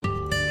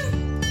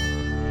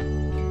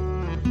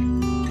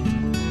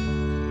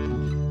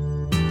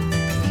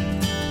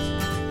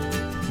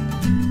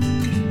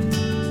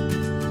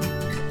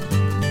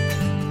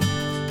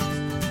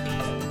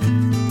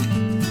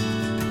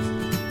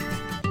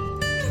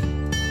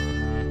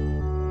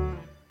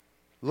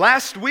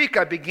Last week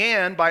I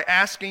began by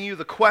asking you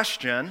the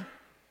question,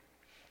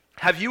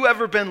 have you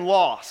ever been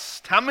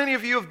lost? How many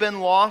of you have been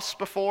lost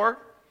before?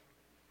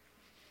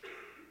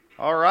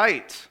 All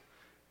right.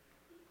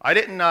 I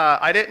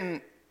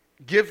didn't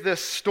give this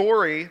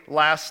story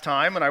last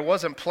time, and I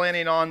wasn't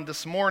planning on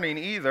this morning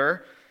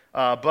either,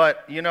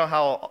 but you know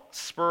how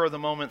spur of the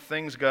moment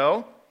things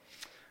go.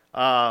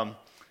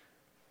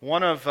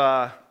 One of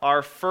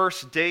our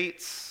first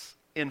dates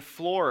in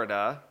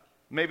Florida,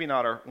 maybe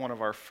not one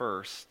of our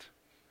first.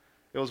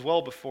 It was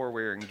well before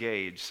we were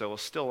engaged, so it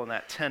was still in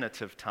that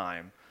tentative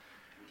time.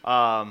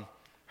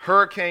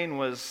 Hurricane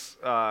was,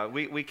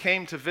 we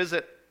came to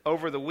visit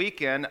over the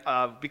weekend.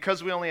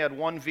 Because we only had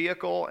one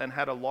vehicle and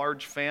had a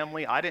large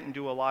family, I didn't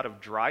do a lot of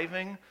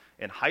driving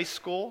in high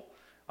school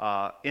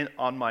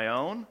on my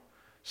own.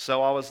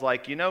 So I was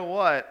like, you know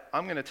what?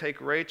 I'm going to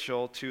take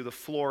Rachel to the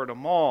Florida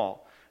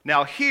Mall.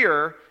 Now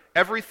here,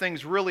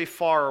 everything's really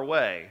far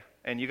away,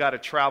 and you got to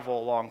travel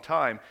a long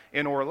time.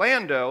 In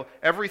Orlando,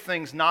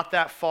 everything's not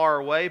that far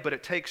away, but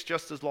it takes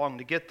just as long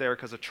to get there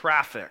because of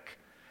traffic.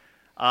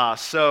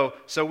 So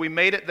we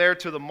made it there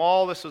to the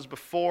mall. This was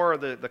before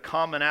the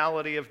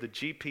commonality of the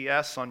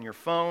GPS on your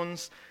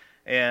phones,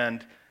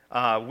 and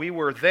we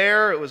were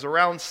there. It was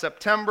around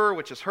September,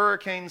 which is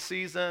hurricane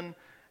season,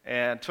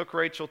 and took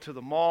Rachel to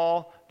the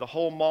mall. The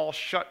whole mall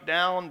shut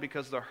down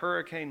because the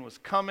hurricane was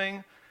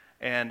coming.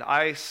 And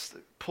I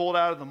pulled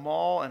out of the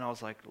mall, and I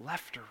was like,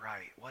 left or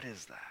right? What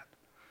is that?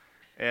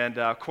 And,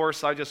 of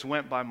course, I just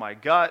went by my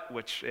gut,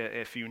 which,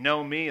 if you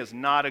know me, is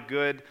not a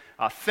good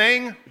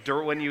thing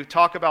when you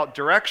talk about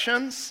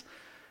directions.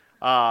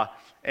 The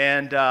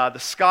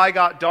sky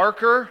got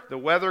darker, the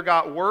weather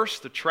got worse,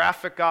 the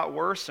traffic got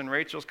worse, and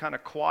Rachel's kind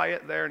of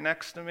quiet there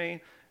next to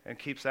me and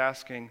keeps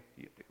asking,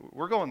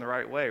 we're going the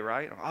right way,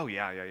 right? Oh,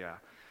 yeah.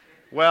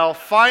 Well,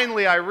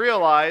 finally, I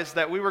realized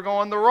that we were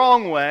going the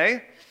wrong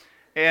way.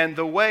 And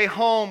the way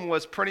home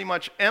was pretty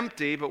much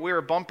empty, but we were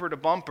bumper to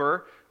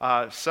bumper.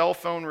 Cell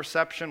phone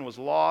reception was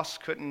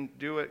lost, couldn't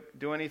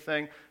do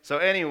anything. So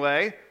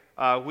anyway,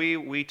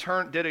 we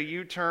did a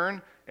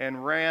U-turn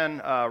and ran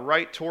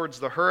right towards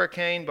the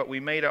hurricane, but we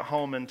made it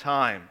home in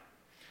time.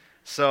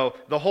 So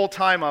the whole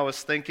time I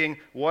was thinking,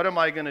 what am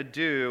I going to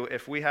do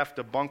if we have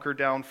to bunker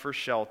down for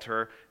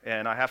shelter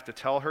and I have to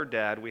tell her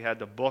dad we had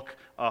to book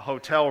a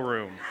hotel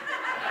room?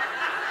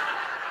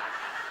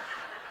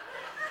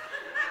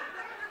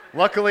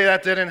 Luckily,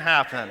 that didn't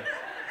happen.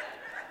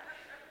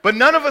 But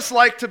none of us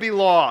like to be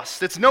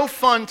lost. It's no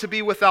fun to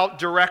be without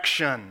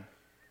direction.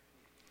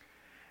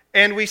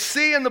 And we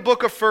see in the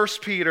book of 1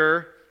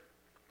 Peter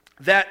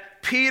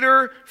that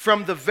Peter,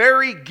 from the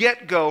very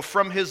get-go,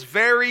 from his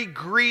very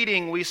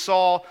greeting we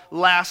saw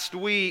last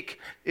week,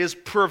 is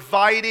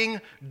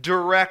providing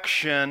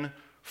direction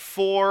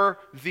for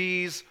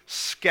these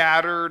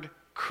scattered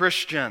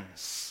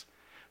Christians.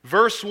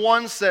 Verse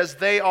 1 says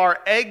they are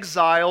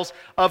exiles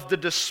of the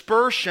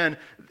dispersion.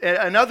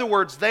 In other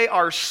words, they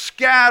are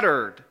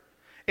scattered.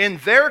 In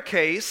their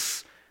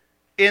case,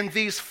 in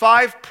these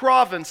 5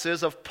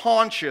 provinces of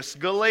Pontus,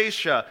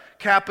 Galatia,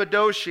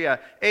 Cappadocia,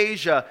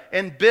 Asia,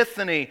 and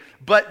Bithynia.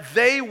 But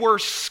they were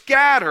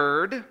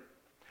scattered.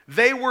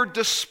 They were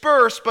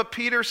dispersed. But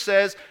Peter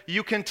says,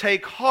 you can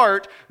take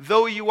heart.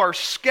 Though you are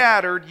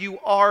scattered, you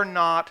are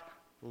not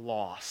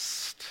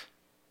lost.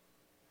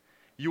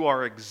 You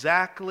are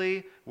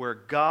exactly where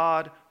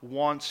God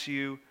wants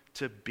you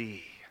to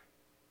be.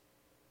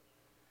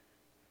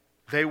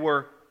 They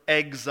were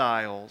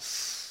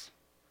exiles.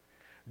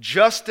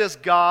 Just as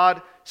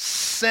God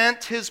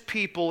sent his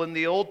people in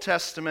the Old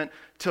Testament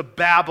to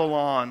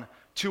Babylon,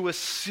 to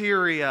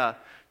Assyria,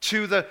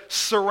 to the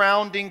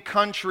surrounding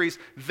countries,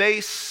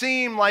 they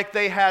seemed like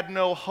they had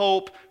no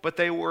hope, but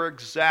they were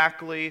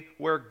exactly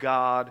where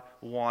God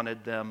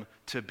wanted them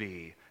to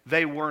be.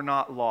 They were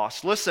not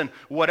lost. Listen,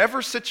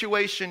 whatever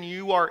situation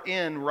you are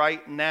in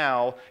right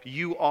now,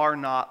 you are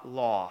not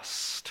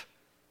lost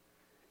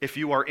if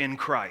you are in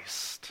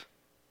Christ.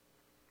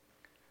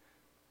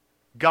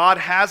 God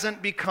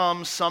hasn't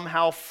become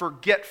somehow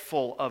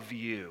forgetful of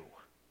you.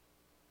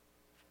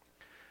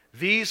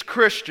 These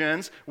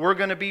Christians, we're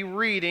going to be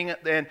reading,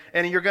 and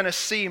you're going to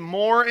see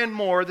more and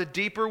more, the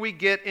deeper we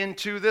get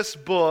into this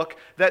book,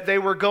 that they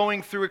were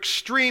going through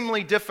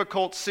extremely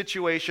difficult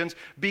situations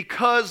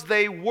because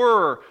they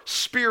were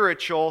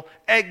spiritual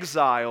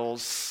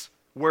exiles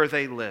where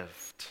they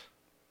lived.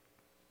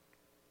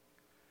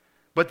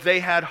 But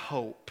they had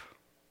hope.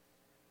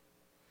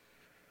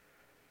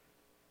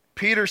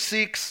 Peter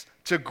seeks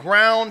to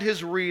ground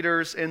his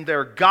readers in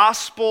their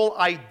gospel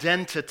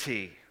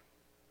identity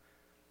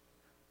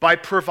by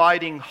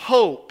providing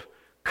hope,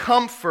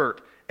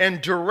 comfort,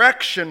 and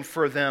direction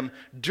for them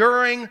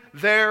during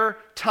their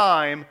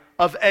time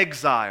of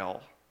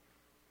exile.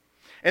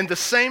 And the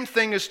same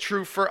thing is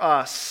true for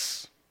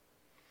us.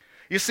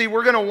 You see,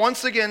 we're going to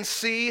once again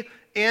see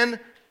in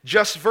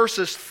just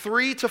verses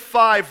 3 to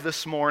 5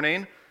 this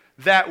morning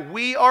that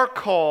we are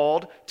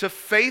called to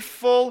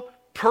faithful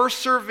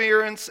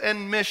perseverance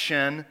and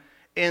mission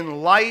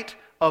in light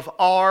of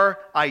our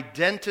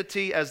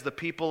identity as the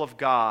people of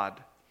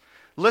God.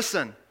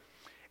 Listen,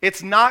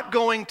 it's not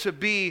going to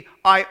be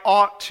I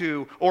ought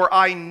to or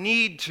I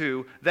need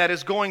to that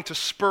is going to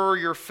spur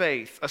your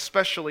faith,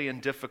 especially in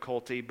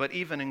difficulty, but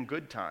even in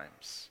good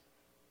times.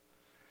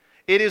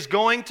 It is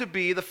going to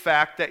be the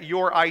fact that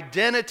your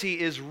identity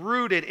is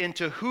rooted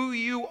into who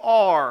you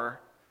are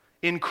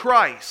in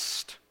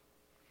Christ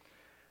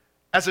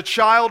as a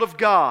child of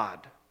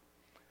God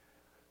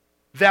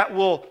that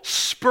will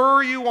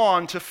spur you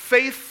on to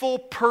faithful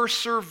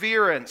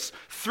perseverance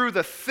through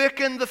the thick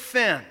and the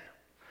thin,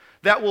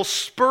 that will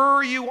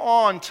spur you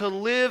on to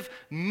live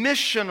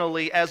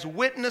missionally as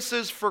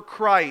witnesses for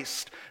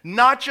Christ,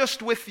 not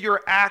just with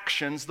your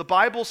actions. The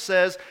Bible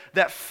says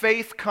that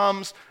faith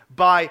comes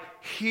by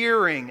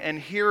hearing, and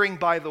hearing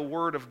by the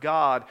Word of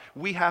God.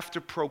 We have to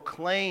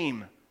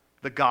proclaim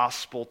the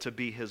gospel to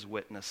be His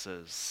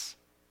witnesses.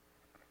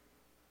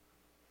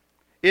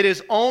 It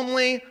is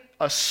only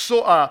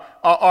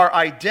our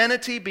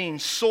identity being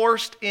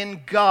sourced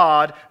in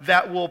God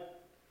that will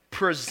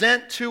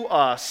present to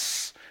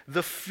us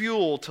the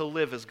fuel to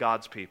live as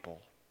God's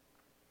people.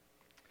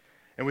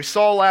 And we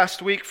saw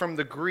last week from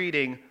the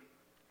greeting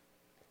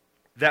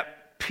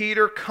that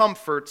Peter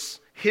comforts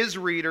his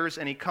readers,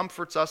 and he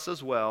comforts us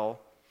as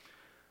well,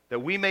 that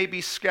we may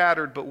be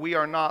scattered, but we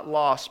are not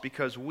lost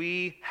because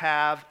we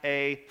have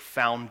a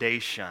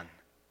foundation.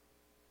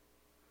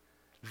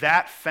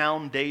 That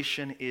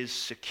foundation is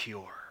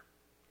secure.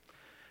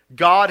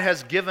 God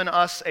has given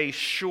us a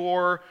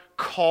sure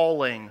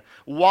calling.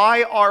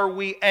 Why are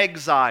we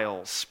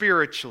exiles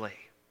spiritually?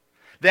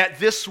 That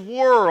this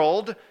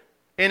world,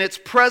 in its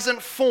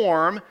present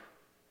form,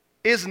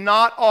 is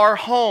not our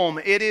home.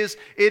 It is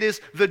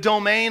the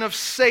domain of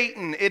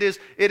Satan. It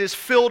is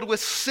filled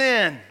with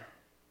sin.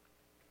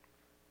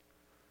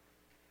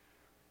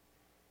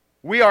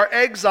 We are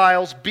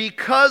exiles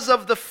because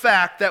of the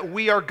fact that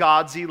we are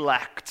God's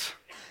elect.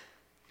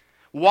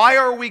 Why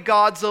are we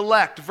God's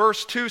elect?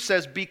 Verse 2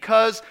 says,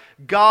 because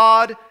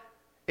God,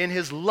 in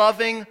His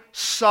loving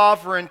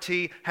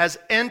sovereignty, has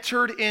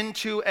entered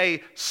into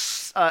a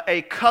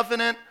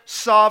covenant,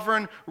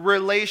 sovereign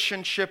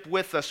relationship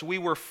with us. We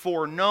were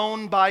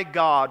foreknown by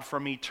God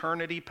from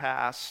eternity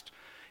past.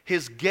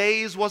 His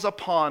gaze was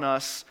upon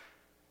us,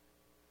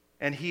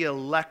 and He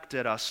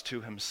elected us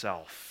to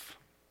Himself.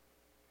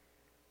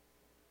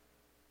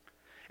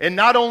 And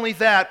not only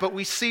that, but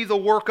we see the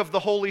work of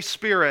the Holy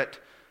Spirit,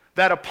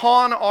 that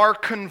upon our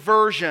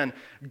conversion,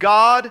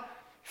 God,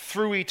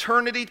 through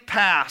eternity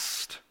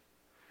past,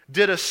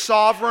 did a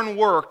sovereign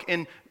work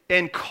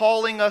in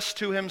calling us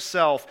to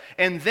Himself.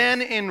 And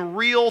then in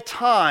real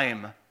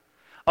time,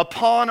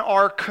 upon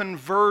our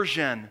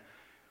conversion,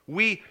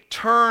 we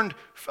turned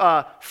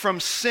from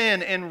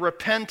sin in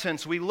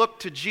repentance. We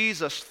looked to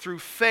Jesus through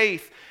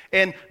faith,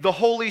 and the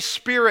Holy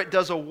Spirit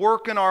does a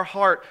work in our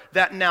heart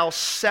that now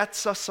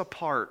sets us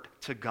apart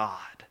to God.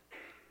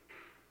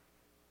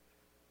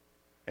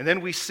 And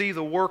then we see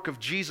the work of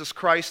Jesus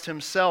Christ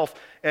Himself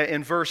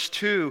in verse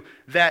 2,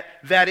 that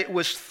it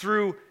was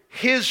through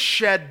His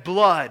shed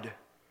blood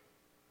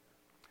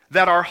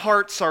that our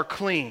hearts are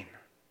clean.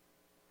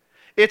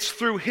 It's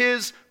through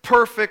His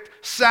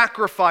perfect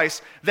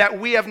sacrifice that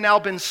we have now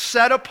been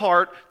set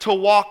apart to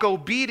walk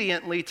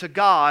obediently to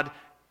God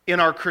in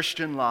our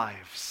Christian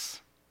lives.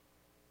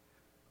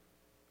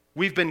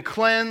 We've been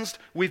cleansed,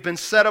 we've been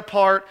set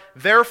apart,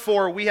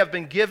 therefore we have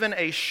been given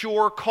a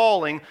sure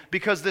calling,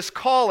 because this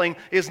calling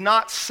is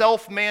not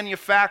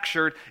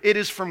self-manufactured, it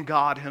is from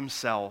God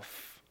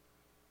Himself.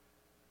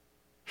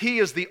 He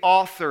is the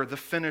author, the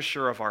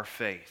finisher of our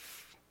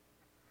faith.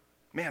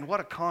 Man, what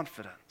a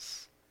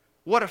confidence.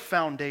 What a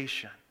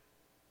foundation.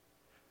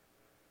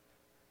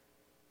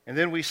 And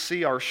then we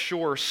see our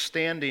sure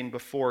standing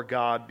before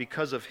God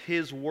because of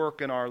His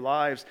work in our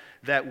lives,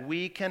 that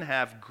we can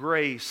have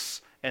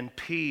grace and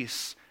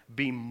peace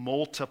be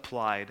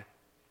multiplied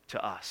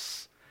to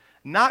us.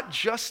 Not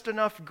just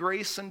enough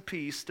grace and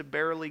peace to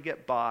barely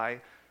get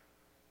by,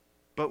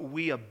 but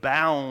we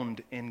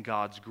abound in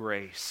God's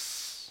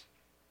grace,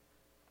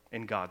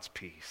 in God's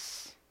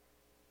peace.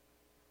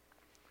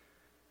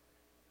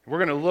 We're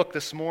going to look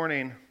this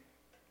morning,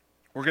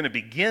 we're going to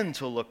begin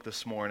to look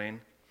this morning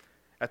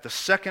at the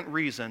second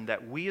reason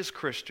that we as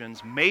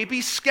Christians may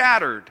be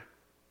scattered,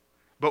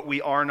 but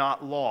we are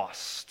not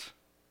lost.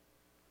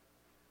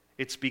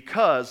 It's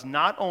because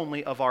not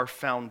only of our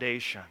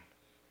foundation,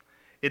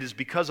 it is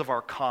because of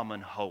our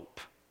common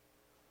hope.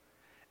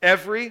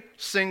 Every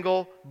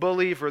single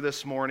believer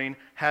this morning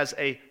has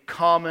a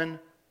common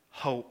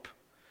hope.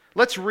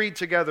 Let's read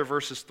together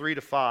verses 3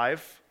 to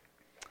 5.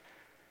 It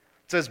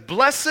says,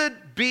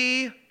 "Blessed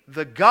be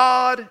the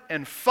God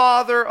and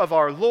Father of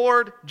our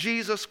Lord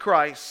Jesus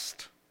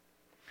Christ.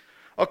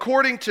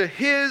 According to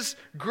His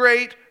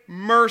great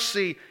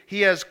mercy,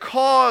 He has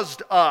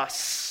caused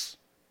us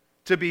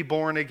to be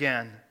born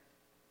again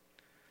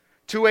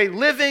to a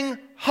living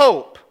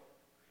hope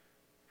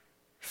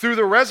through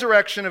the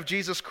resurrection of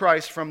Jesus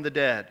Christ from the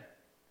dead,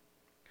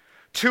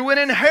 to an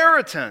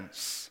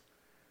inheritance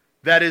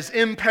that is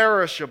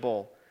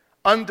imperishable,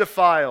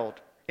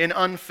 undefiled, and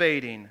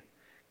unfading,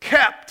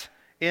 kept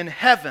in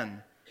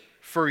heaven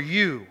for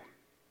you,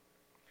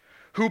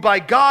 who by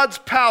God's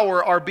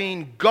power are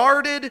being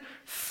guarded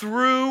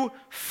through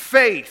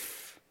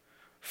faith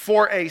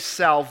for a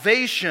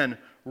salvation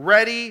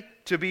ready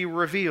to be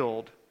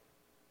revealed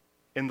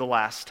in the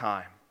last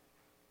time.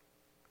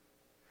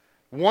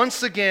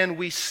 Once again,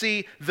 we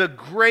see the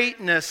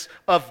greatness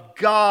of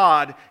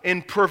God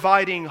in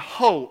providing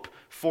hope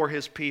for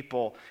His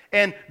people.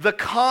 And the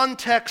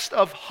context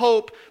of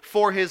hope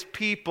for His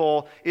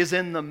people is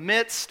in the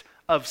midst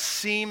of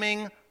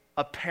seeming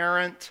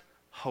apparent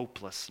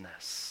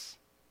hopelessness.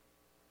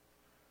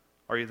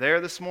 Are you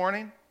there this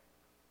morning?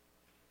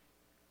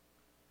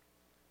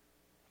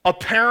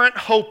 Apparent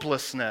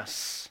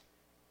hopelessness,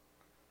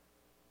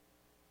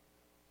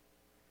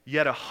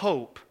 yet a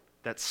hope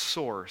that's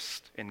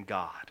sourced in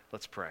God.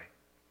 Let's pray.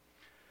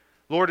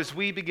 Lord, as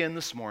we begin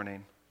this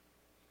morning,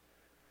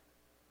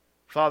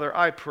 Father,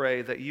 I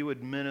pray that you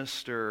would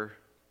minister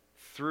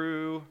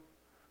through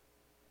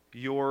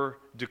your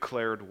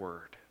declared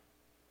word.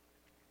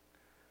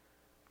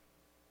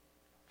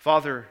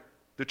 Father,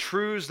 the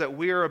truths that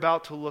we are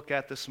about to look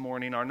at this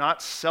morning are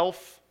not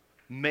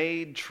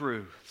self-made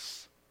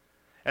truths.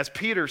 As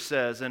Peter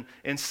says in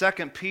 2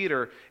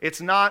 Peter, it's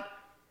not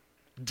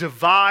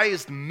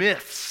devised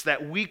myths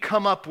that we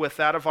come up with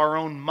out of our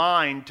own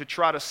mind to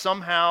try to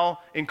somehow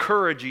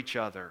encourage each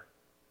other.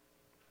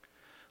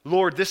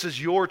 Lord, this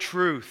is your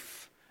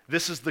truth.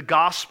 This is the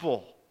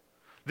gospel.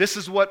 This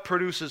is what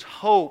produces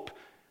hope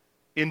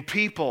in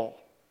people.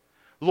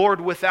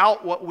 Lord,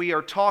 without what we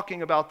are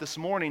talking about this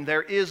morning,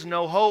 there is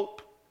no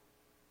hope.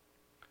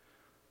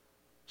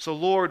 So,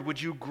 Lord,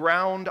 would you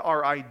ground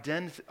our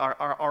identity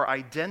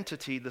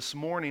this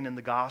morning in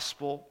the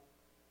gospel?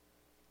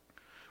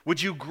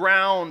 Would you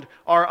ground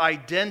our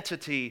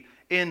identity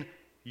in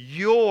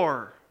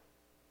your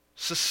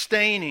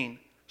sustaining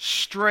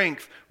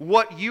strength,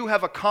 what you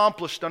have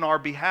accomplished on our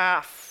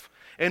behalf?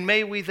 And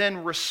may we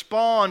then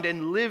respond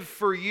and live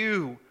for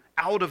you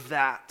out of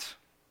that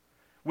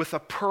with a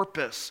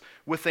purpose,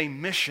 with a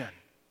mission.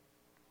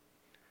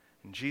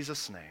 In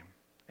Jesus' name,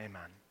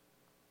 amen.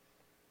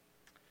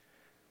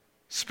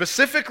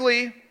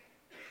 Specifically,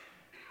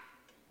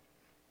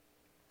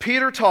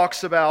 Peter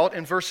talks about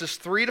in verses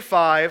 3 to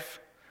 5,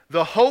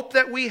 the hope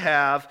that we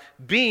have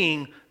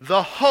being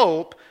the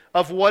hope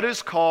of what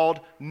is called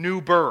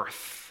new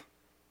birth.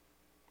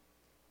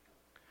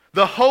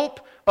 The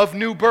hope of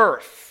new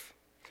birth.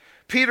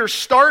 Peter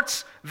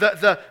starts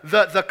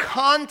the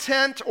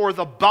content or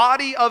the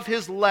body of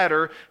his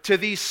letter to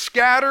these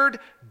scattered,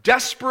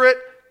 desperate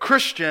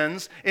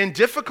Christians in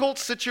difficult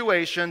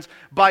situations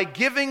by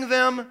giving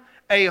them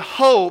a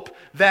hope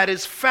that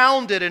is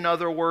founded, in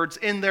other words,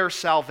 in their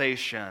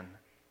salvation.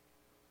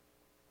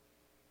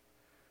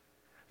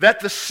 That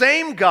the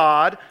same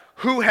God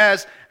who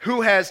has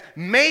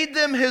made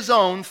them His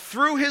own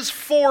through His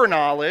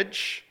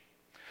foreknowledge,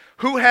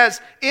 who has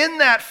in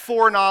that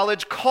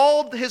foreknowledge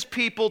called His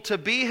people to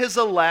be His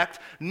elect,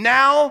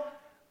 now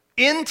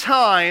in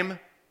time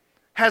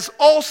has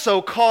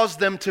also caused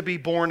them to be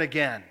born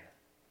again.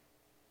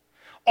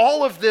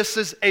 All of this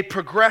is a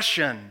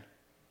progression.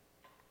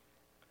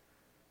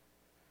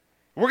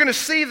 We're going to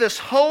see this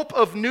hope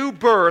of new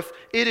birth.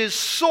 It is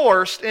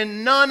sourced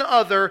in none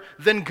other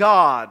than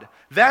God.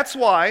 That's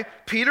why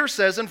Peter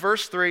says in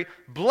verse 3,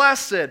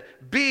 "Blessed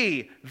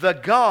be the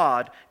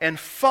God and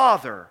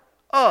Father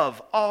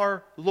of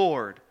our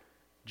Lord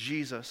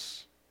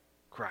Jesus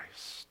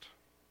Christ."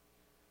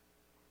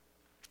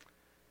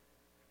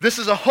 This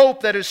is a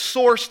hope that is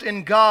sourced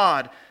in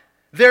God.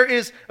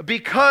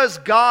 Because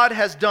God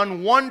has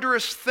done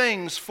wondrous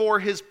things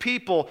for His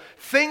people,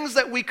 things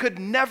that we could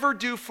never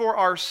do for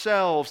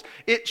ourselves,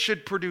 it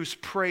should produce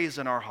praise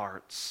in our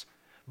hearts.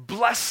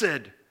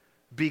 Blessed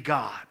be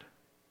God.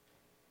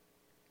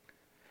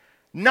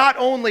 Not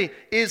only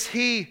is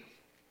He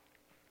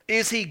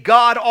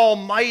God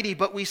Almighty,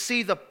 but we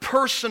see the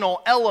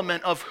personal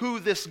element of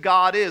who this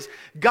God is.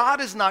 God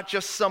is not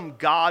just some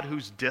God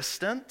who's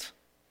distant,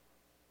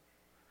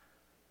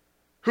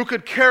 who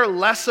could care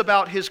less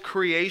about His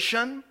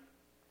creation.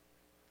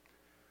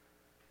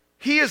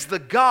 He is the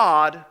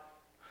God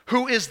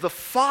who is the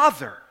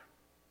Father,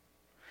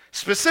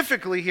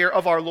 specifically here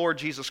of our Lord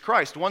Jesus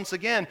Christ. Once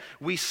again,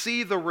 we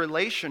see the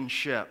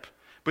relationship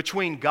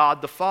between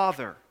God the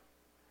Father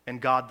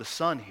and God the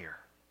Son here.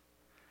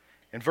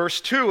 In verse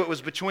 2, it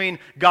was between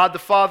God the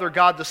Father,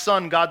 God the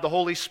Son, God the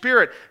Holy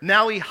Spirit.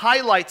 Now he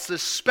highlights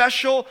this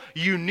special,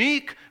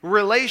 unique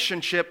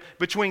relationship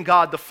between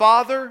God the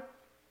Father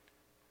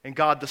and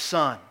God the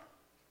Son.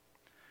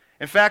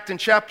 In fact, in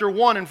chapter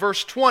 1 and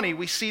verse 20,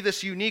 we see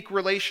this unique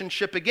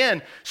relationship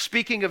again.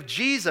 Speaking of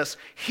Jesus,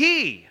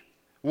 He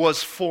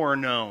was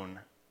foreknown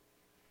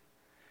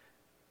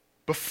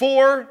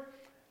before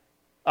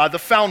the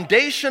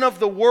foundation of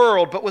the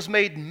world, but was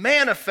made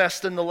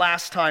manifest in the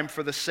last time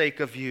for the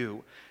sake of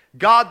you.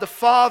 God the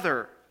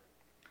Father,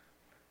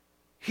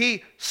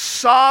 He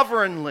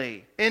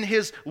sovereignly, in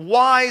His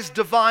wise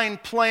divine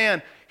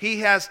plan, He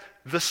has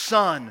the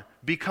Son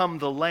become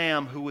the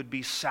Lamb who would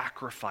be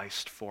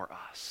sacrificed for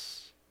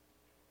us.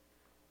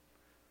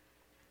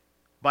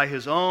 by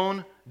his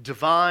own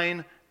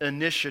divine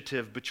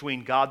initiative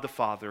between God the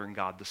Father and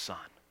God the Son.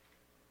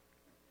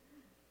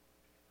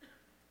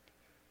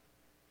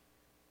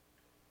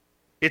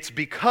 It's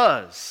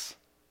because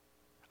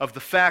of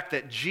the fact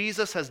that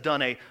Jesus has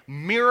done a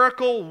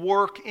miracle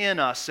work in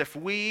us. If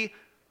we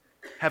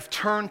have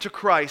turned to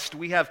Christ,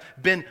 we have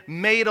been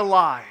made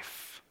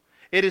alive.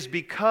 It is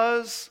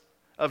because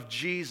of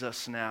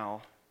Jesus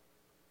now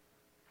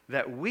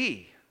that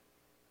we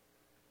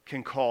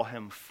can call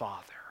him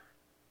Father.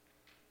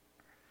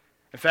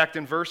 In fact,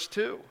 in verse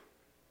 2,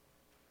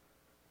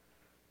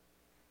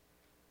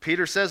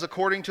 Peter says,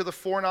 according to the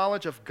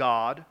foreknowledge of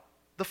God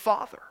the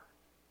Father.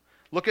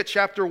 Look at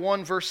chapter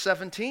 1, verse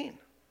 17.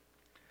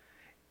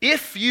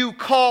 If you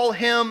call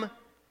him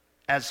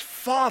as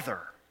Father,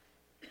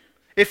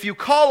 if you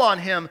call on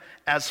him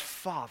as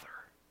Father.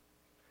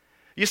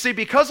 You see,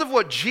 because of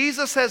what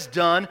Jesus has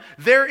done,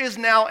 there is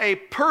now a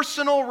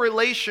personal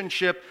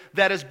relationship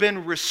that has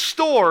been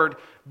restored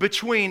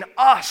between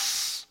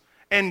us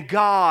and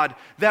God,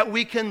 that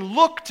we can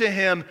look to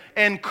him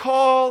and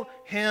call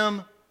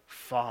him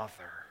Father.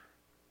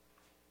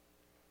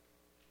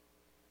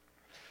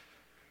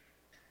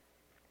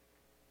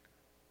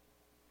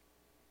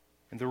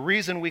 And the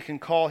reason we can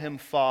call him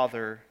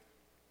Father,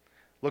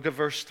 look at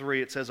verse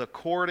 3. It says,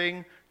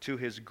 according to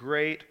his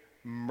great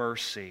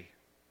mercy,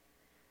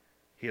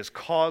 he has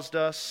caused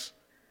us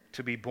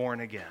to be born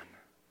again.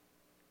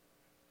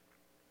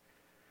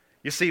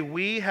 You see,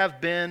 we have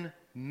been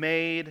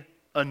made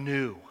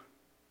anew.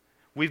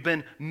 We've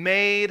been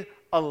made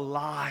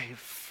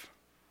alive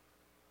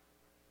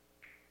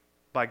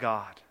by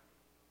God.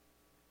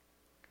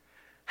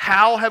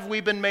 How have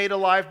we been made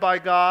alive by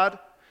God?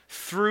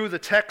 Through, the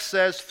text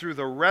says, through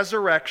the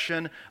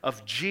resurrection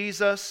of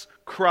Jesus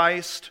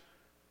Christ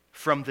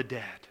from the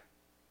dead.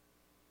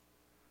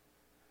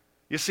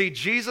 You see,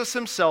 Jesus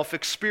himself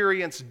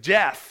experienced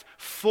death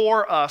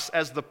for us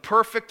as the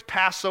perfect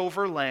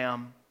Passover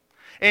lamb.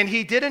 And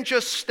he didn't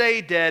just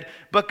stay dead,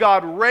 but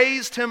God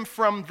raised him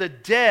from the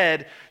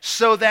dead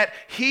so that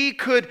he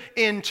could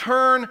in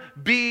turn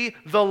be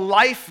the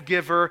life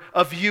giver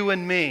of you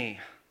and me.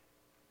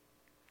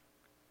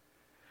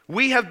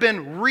 We have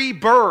been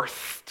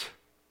rebirthed.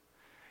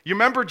 You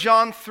remember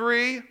John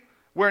 3,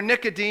 where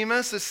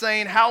Nicodemus is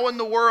saying, how in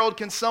the world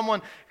can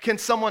someone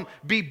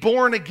be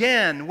born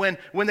again when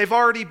they've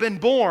already been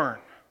born?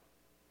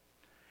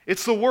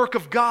 It's the work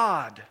of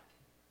God.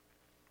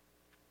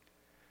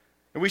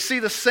 And we see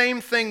the same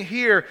thing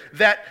here,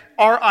 that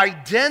our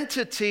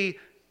identity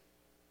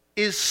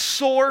is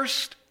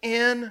sourced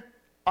in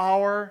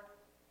our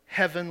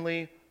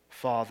Heavenly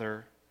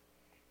Father.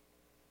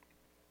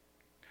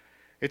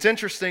 It's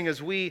interesting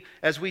as we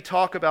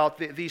talk about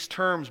these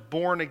terms,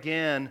 born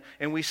again,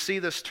 and we see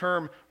this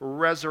term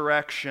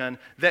resurrection,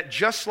 that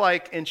just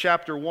like in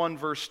chapter 1,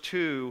 verse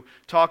 2,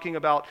 talking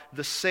about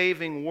the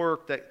saving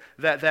work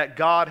that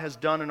God has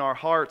done in our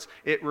hearts,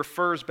 it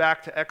refers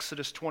back to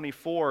Exodus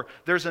 24.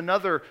 There's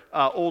another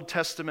Old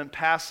Testament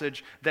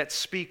passage that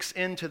speaks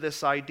into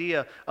this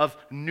idea of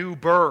new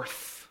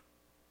birth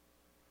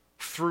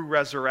through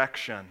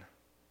resurrection.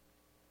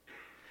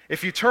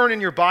 If you turn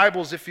in your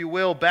Bibles, if you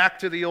will, back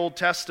to the Old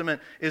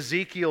Testament,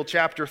 Ezekiel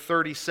chapter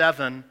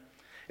 37.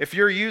 If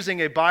you're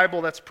using a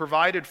Bible that's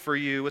provided for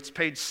you, it's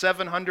page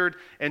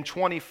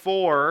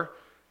 724,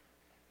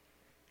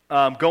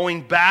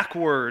 going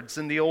backwards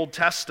in the Old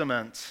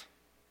Testament.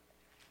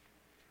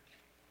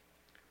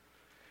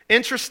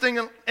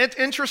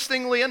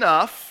 Interestingly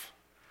enough,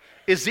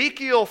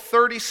 Ezekiel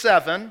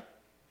 37,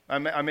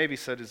 I maybe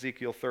said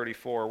Ezekiel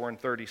 34, we're in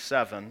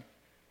 37.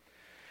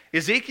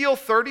 Ezekiel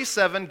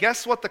 37,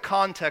 guess what the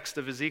context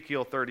of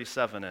Ezekiel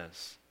 37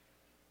 is?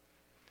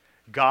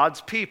 God's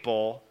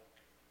people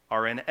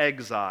are in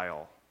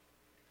exile.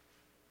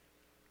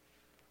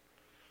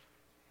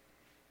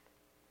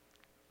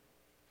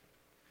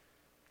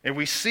 And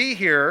we see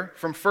here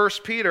from 1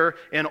 Peter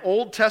an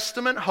Old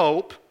Testament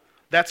hope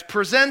that's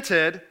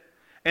presented,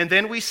 and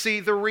then we see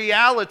the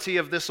reality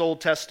of this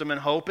Old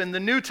Testament hope in the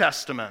New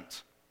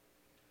Testament.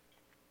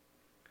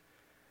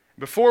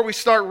 Before we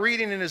start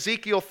reading in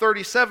Ezekiel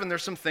 37,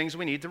 there's some things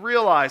we need to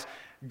realize.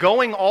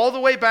 Going all the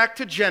way back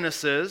to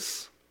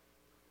Genesis,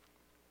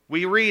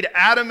 we read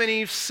Adam and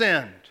Eve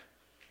sinned.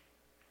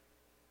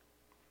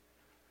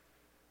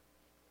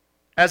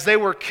 As they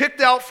were kicked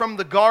out from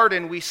the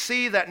garden, we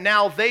see that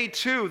now they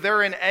too,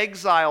 they're in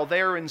exile. They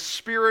are in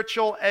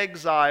spiritual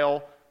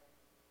exile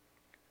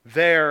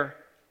there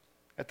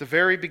at the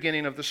very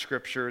beginning of the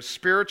Scriptures.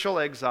 Spiritual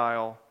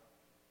exile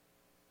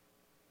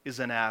is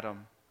in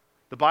Adam.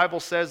 The Bible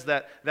says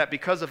that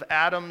because of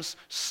Adam's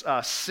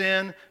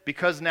sin,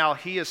 because now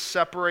he is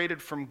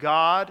separated from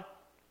God,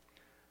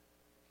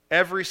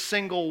 every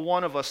single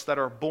one of us that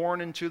are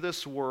born into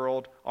this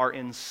world are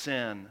in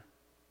sin.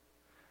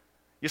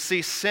 You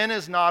see, sin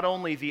is not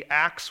only the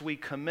acts we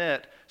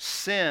commit,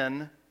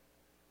 sin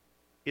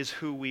is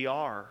who we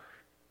are.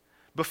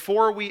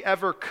 Before we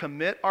ever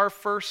commit our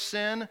first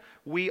sin,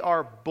 we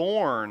are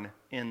born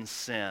in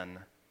sin.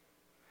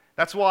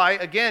 That's why,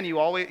 again,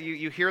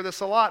 you hear this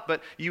a lot,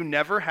 but you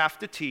never have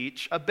to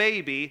teach a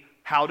baby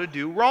how to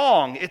do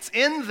wrong. It's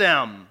in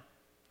them.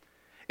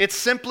 It's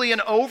simply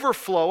an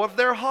overflow of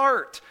their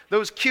heart.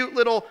 Those cute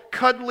little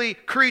cuddly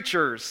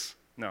creatures.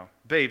 No,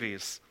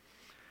 babies.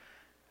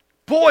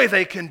 Boy,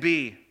 they can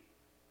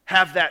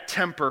have that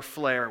temper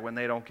flare when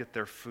they don't get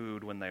their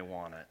food when they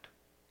want it.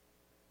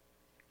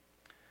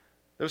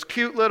 Those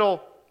cute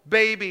little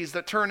babies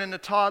that turn into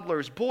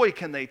toddlers, boy,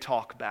 can they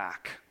talk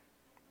back.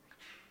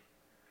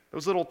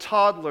 Those little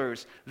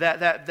toddlers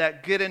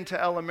that get into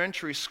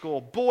elementary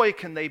school, boy,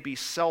 can they be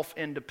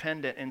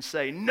self-independent and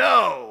say,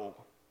 no,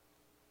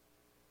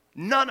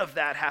 none of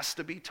that has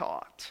to be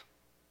taught.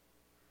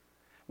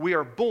 We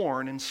are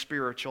born in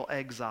spiritual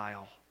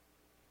exile.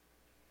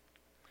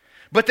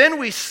 But then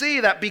we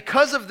see that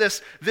because of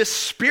this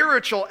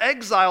spiritual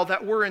exile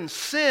that we're in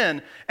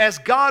sin, as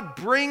God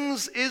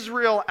brings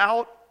Israel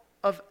out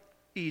of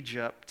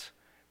Egypt,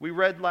 we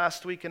read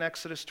last week in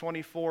Exodus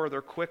 24,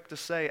 they're quick to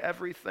say,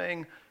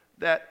 everything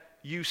that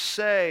you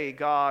say,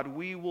 God,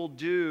 we will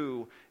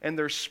do. And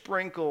they're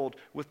sprinkled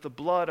with the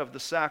blood of the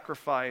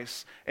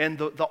sacrifice. And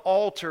the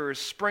altar is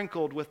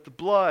sprinkled with the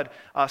blood,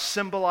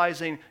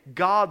 symbolizing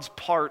God's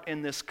part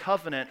in this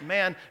covenant.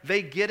 Man,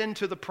 they get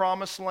into the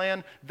promised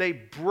land. They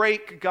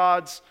break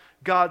God's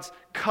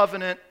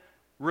covenant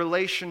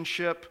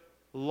relationship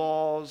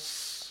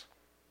laws.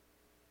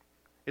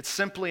 It's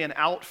simply an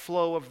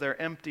outflow of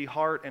their empty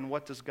heart. And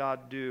what does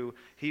God do?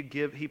 He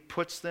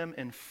puts them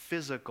in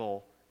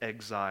physical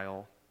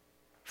exile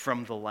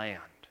from the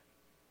land.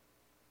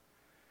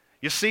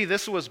 You see,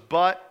 this was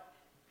but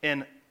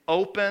an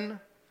open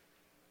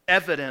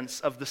evidence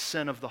of the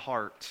sin of the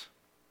heart.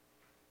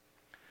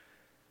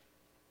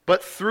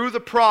 But through the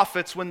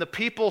prophets, when the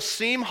people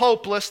seem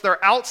hopeless,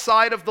 they're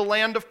outside of the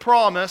land of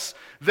promise,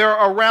 they're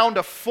around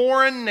a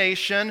foreign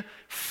nation,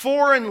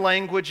 foreign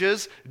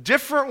languages,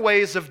 different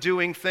ways of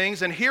doing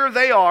things, and here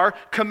they are,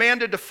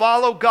 commanded to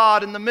follow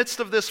God in the midst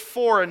of this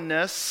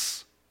foreignness.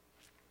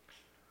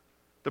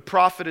 The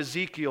prophet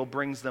Ezekiel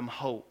brings them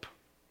hope.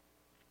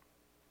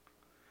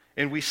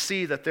 And we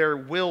see that there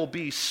will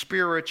be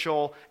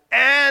spiritual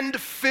and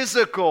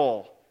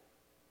physical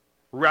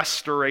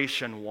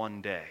restoration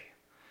one day.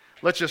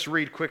 Let's just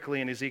read quickly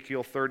in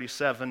Ezekiel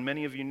 37.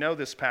 Many of you know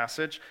this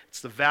passage.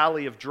 It's the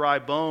valley of dry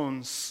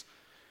bones.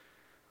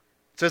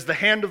 It says, the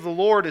hand of the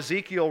Lord,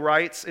 Ezekiel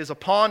writes, is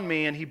upon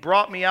me, and he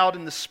brought me out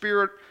in the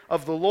spirit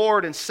of the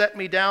Lord and set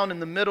me down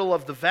in the middle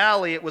of the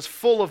valley. It was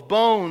full of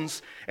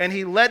bones, and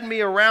he led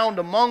me around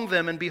among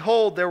them, and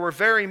behold, there were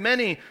very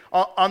many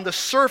on the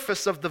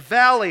surface of the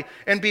valley,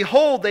 and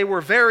behold, they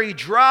were very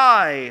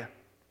dry.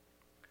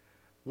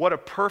 What a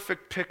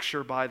perfect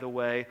picture, by the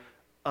way,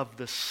 of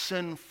the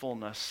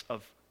sinfulness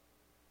of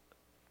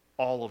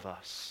all of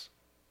us.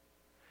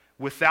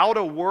 Without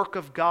a work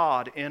of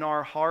God in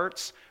our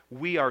hearts,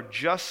 we are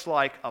just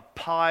like a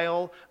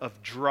pile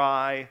of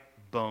dry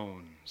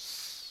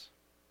bones.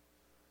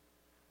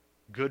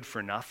 Good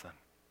for nothing.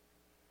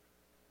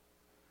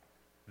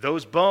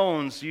 Those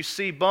bones, you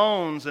see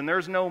bones, and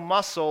there's no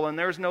muscle, and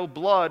there's no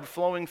blood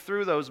flowing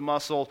through those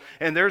muscles,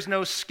 and there's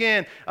no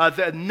skin.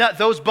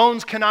 Those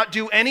bones cannot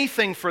do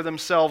anything for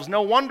themselves.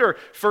 No wonder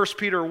 1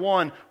 Peter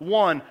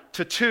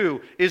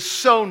 1:1-2 is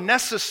so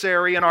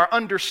necessary in our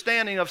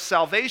understanding of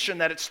salvation,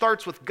 that it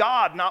starts with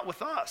God, not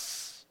with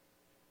us.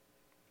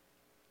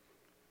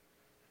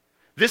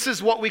 This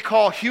is what we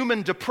call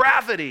human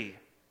depravity.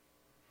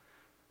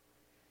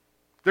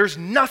 There's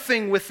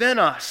nothing within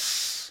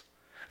us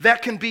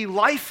that can be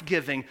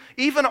life-giving.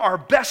 Even our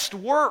best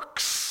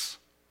works,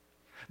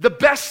 the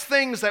best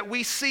things that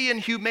we see in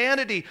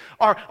humanity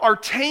are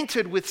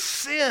tainted with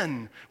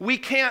sin. We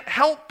can't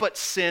help but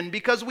sin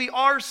because we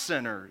are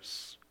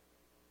sinners.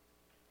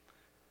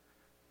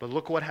 But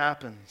look what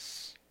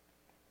happens.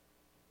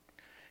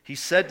 He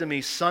said to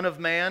me, Son of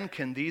man,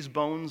 can these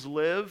bones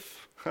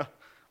live?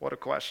 What a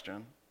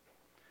question.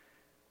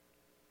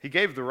 He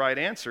gave the right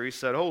answer. He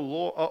said, oh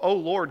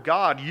Lord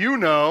God, you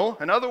know.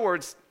 In other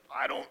words,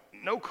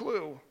 no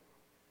clue.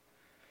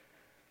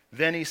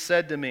 Then he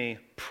said to me,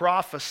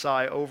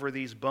 prophesy over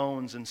these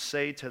bones and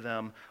say to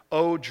them,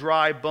 O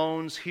dry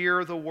bones,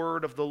 hear the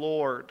word of the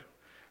Lord.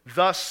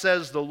 Thus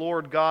says the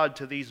Lord God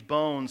to these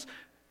bones.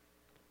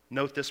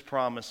 Note this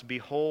promise.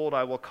 Behold,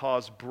 I will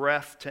cause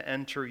breath to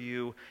enter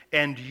you,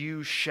 and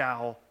you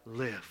shall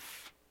live.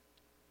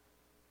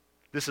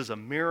 This is a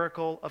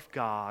miracle of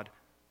God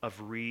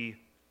of rebirth.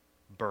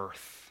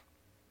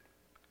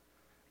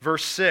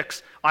 Verse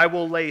 6, I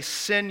will lay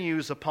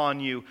sinews upon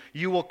you.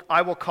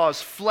 I will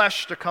cause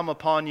flesh to come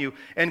upon you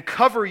and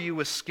cover you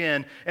with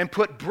skin and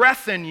put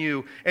breath in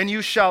you, and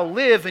you shall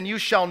live, and you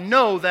shall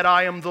know that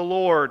I am the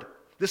Lord.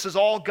 This is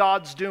all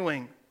God's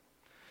doing.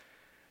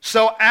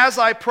 So as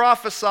I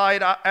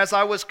prophesied, as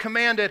I was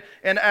commanded,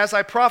 and as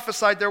I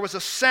prophesied, there was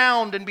a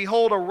sound, and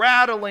behold, a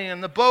rattling,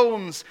 and the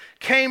bones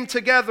came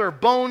together,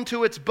 bone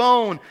to its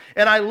bone.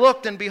 And I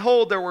looked, and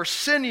behold, there were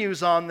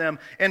sinews on them,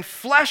 and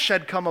flesh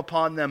had come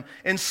upon them,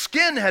 and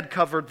skin had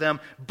covered them,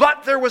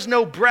 but there was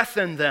no breath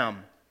in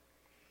them.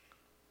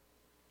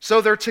 So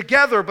they're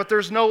together, but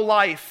there's no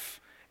life.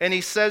 And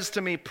he says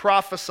to me,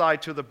 prophesy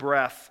to the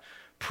breath.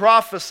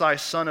 Prophesy,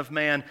 Son of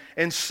Man,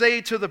 and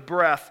say to the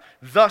breath,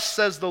 thus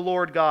says the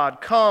Lord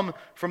God, come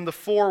from the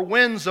four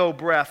winds, O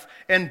breath,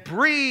 and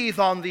breathe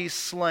on these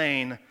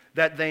slain,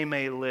 that they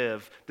may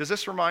live. Does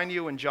this remind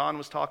you when John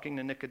was talking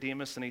to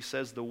Nicodemus and he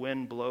says the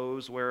wind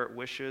blows where it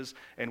wishes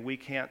and we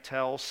can't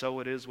tell, so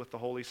it is with the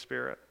Holy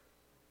Spirit?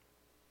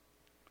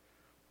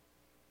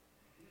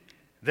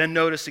 Then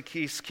notice it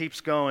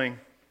keeps going.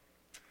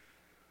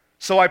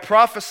 So I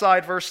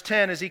prophesied, verse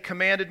 10, as he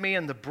commanded me,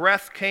 and the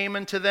breath came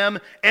into them,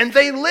 and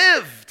they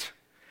lived,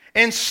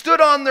 and stood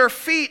on their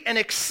feet, an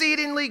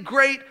exceedingly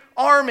great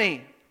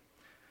army.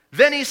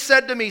 Then he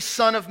said to me,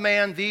 Son of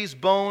man, these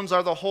bones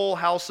are the whole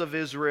house of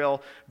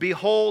Israel.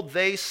 Behold,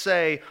 they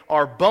say,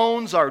 our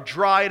bones are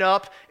dried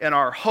up, and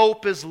our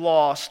hope is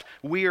lost.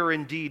 We are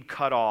indeed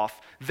cut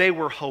off. They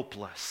were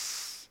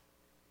hopeless.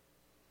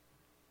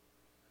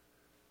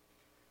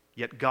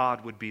 Yet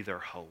God would be their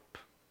hope.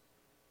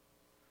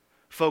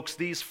 Folks,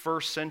 these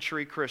first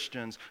century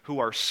Christians who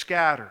are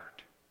scattered,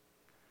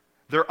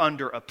 they're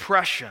under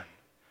oppression,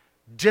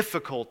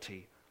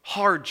 difficulty,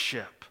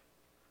 hardship.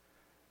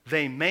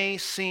 They may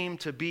seem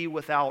to be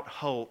without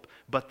hope,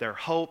 but their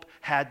hope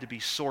had to be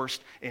sourced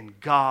in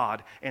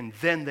God, and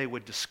then they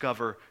would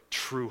discover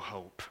true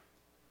hope.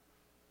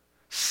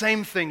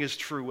 Same thing is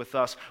true with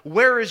us.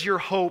 Where is your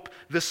hope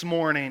this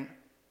morning?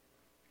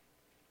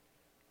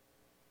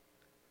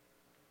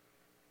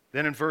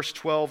 Then in verse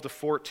 12 to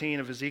 14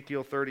 of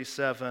Ezekiel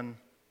 37,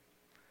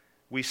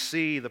 we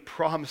see the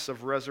promise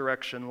of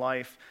resurrection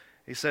life.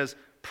 He says,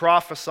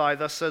 prophesy,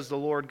 thus says the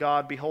Lord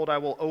God, behold, I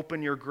will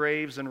open your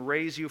graves and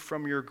raise you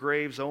from your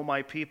graves, O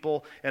my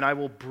people, and I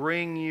will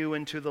bring you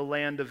into the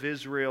land of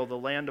Israel, the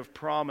land of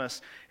promise,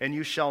 and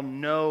you shall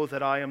know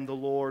that I am the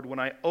Lord. When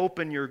I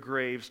open your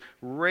graves,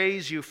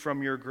 raise you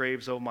from your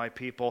graves, O my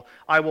people,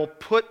 I will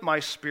put my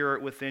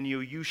spirit within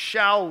you. You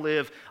shall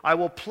live. I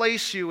will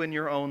place you in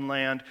your own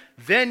land.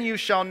 Then you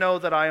shall know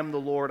that I am the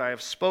Lord. I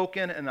have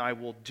spoken, and I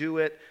will do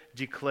it,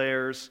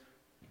 declares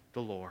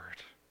the Lord.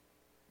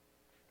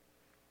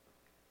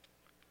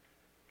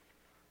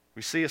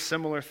 We see a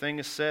similar thing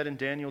is said in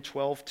Daniel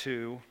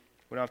 12:2.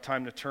 We don't have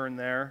time to turn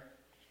there.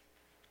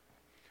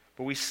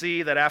 But we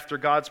see that after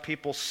God's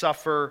people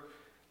suffer,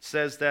 it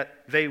says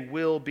that they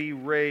will be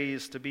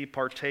raised to be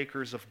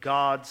partakers of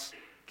God's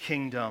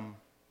kingdom.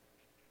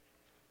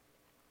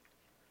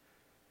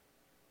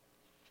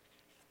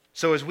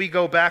 So as we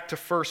go back to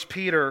 1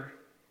 Peter,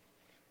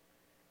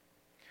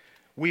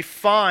 we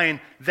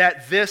find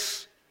that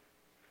this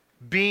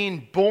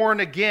being born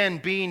again,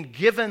 being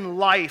given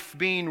life,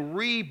 being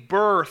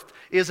rebirthed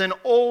is an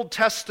Old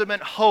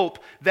Testament hope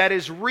that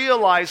is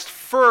realized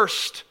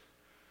first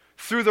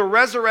through the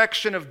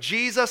resurrection of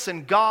Jesus,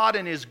 and God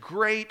in His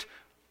great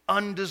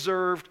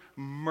undeserved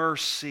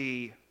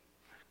mercy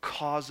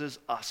causes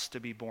us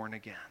to be born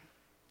again.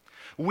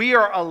 We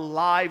are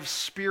alive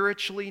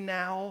spiritually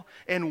now,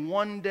 and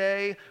one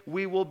day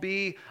we will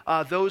be,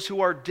 those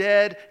who are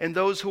dead and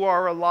those who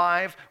are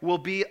alive will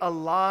be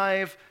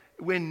alive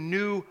in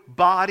new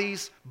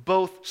bodies,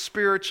 both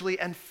spiritually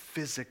and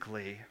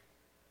physically.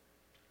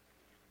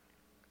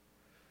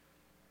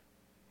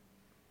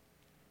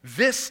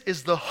 This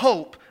is the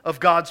hope of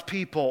God's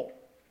people.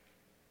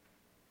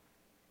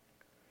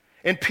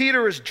 And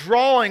Peter is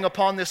drawing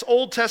upon this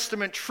Old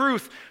Testament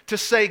truth to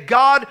say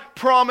God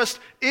promised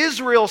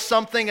Israel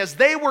something as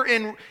they were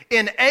in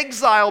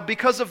exile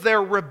because of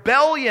their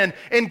rebellion.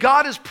 And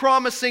God is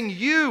promising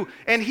you,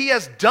 and He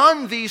has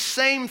done these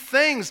same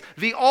things.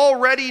 The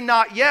already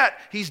not yet.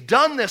 He's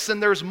done this, and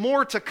there's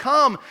more to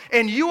come.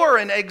 And you are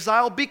in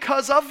exile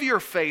because of your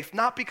faith,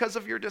 not because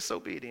of your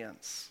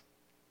disobedience.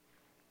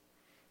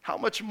 How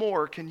much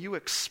more can you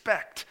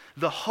expect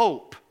the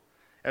hope,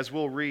 as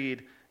we'll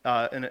read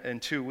in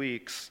 2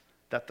 weeks,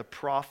 that the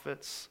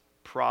prophets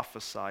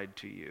prophesied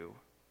to you?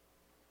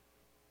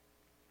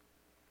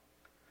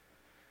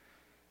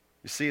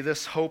 You see,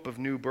 this hope of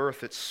new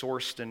birth, it's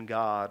sourced in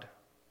God.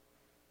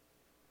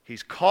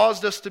 He's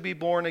caused us to be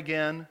born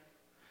again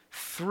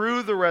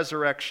through the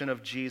resurrection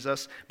of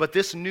Jesus, but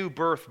this new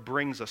birth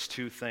brings us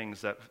two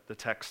things that the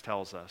text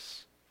tells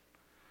us.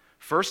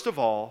 First of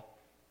all,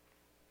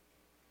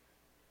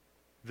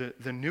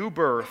 the new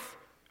birth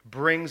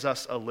brings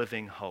us a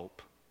living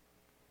hope.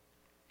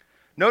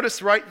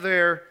 Notice right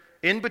there,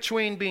 in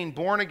between being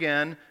born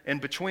again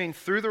and between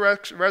through the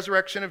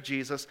resurrection of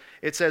Jesus,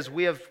 it says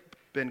we have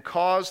been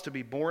caused to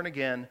be born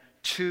again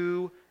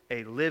to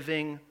a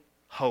living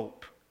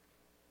hope.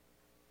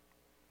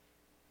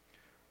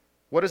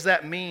 What does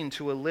that mean,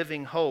 to a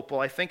living hope?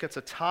 Well, I think it's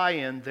a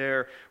tie-in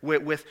there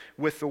with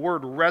the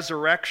word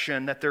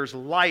resurrection, that there's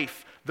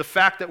life. The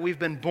fact that we've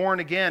been born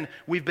again,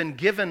 we've been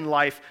given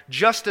life.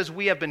 Just as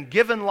we have been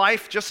given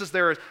life, just as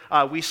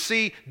we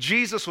see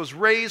Jesus was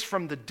raised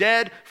from the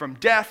dead, from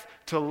death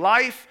to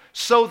life,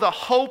 so the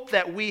hope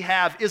that we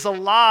have is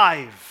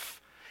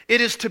alive. It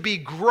is to be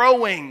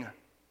growing.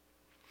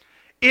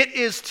 It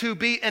is to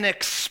be an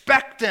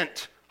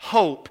expectant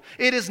hope.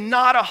 It is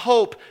not a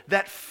hope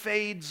that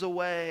fades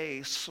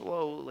away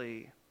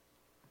slowly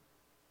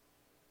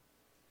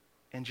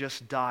and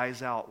just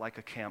dies out like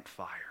a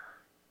campfire.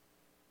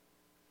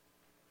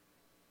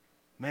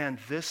 Man,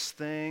 this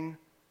thing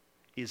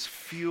is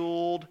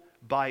fueled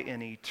by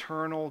an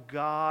eternal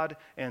God,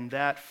 and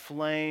that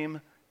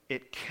flame,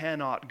 it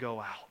cannot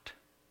go out.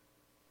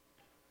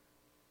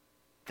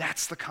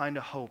 That's the kind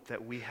of hope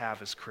that we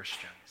have as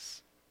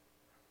Christians.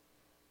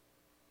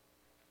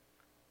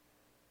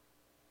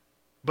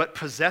 But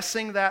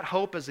possessing that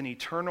hope as an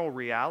eternal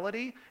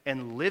reality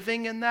and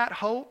living in that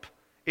hope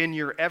in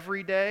your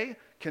everyday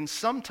can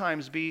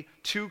sometimes be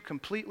two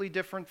completely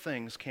different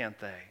things, can't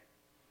they?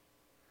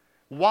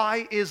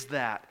 Why is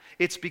that?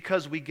 It's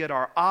because we get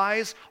our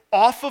eyes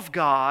off of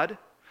God,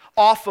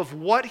 off of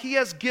what He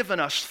has given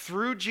us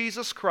through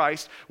Jesus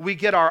Christ. We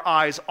get our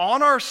eyes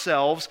on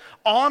ourselves,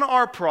 on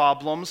our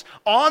problems,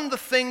 on the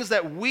things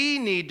that we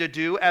need to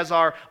do as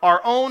our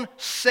own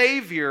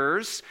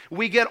saviors.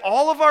 We get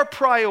all of our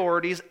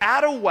priorities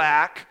out of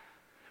whack.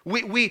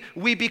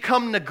 We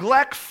become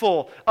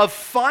neglectful of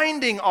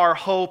finding our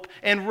hope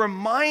and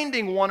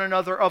reminding one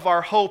another of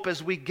our hope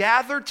as we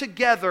gather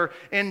together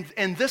in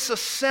this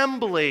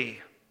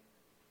assembly.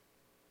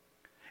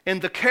 And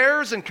the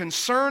cares and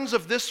concerns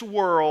of this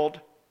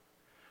world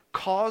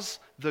cause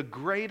the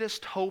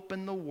greatest hope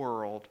in the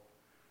world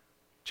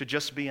to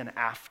just be an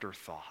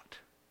afterthought.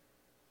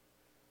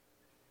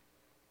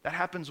 That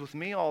happens with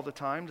me all the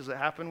time. Does it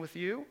happen with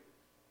you?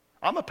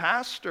 I'm a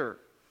pastor.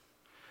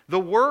 The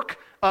work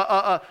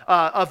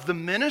of the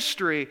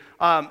ministry,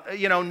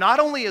 not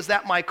only is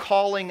that my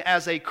calling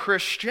as a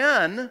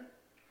Christian,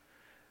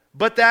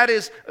 but that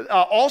is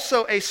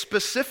also a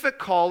specific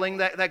calling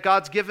that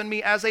God's given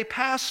me as a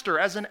pastor,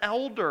 as an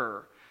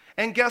elder.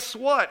 And guess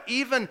what?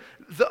 Even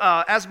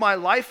as my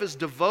life is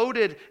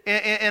devoted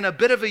in a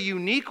bit of a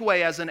unique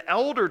way as an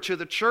elder to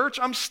the church,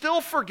 I'm still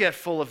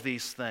forgetful of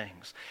these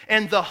things.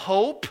 And the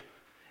hope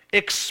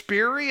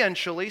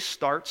experientially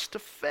starts to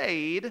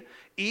fade,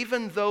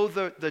 even though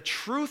the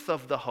truth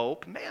of the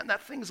hope, man,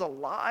 that thing's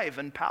alive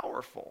and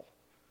powerful.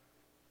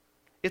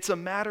 It's a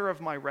matter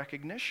of my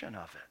recognition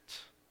of it.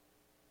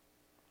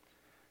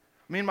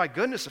 I mean, my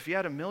goodness, if you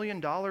had $1 million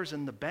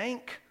in the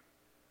bank,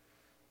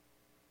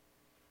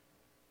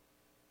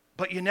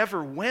 but you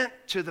never went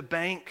to the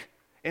bank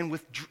and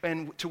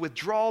to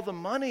withdraw the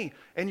money,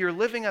 and you're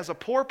living as a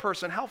poor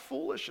person, how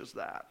foolish is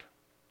that?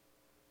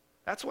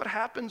 That's what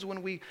happens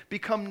when we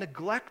become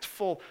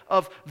neglectful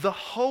of the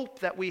hope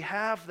that we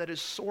have that is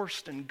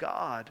sourced in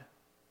God.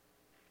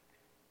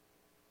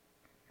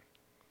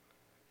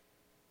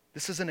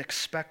 This is an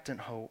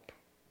expectant hope.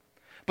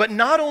 But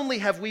not only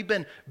have we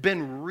been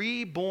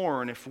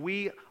reborn, if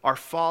we are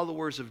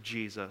followers of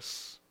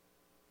Jesus,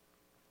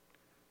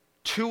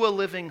 to a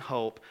living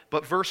hope,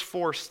 but verse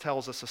 4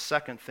 tells us a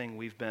second thing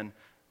we've been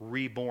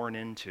reborn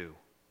into.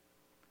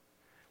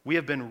 We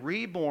have been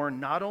reborn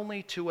not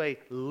only to a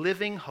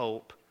living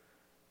hope,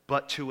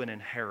 but to an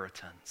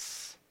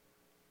inheritance.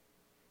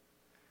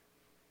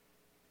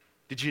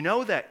 Did you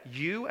know that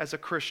you, as a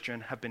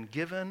Christian, have been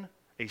given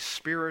a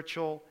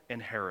spiritual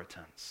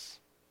inheritance?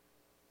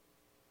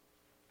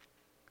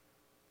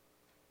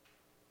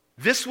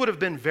 This would have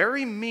been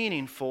very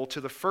meaningful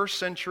to the first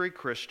century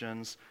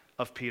Christians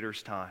of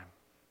Peter's time.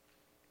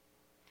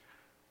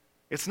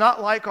 It's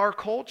not like our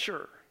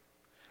culture,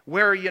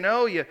 where, you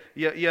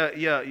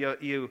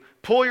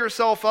pull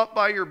yourself up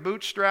by your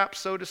bootstraps,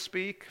 so to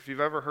speak, if you've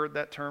ever heard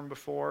that term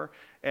before,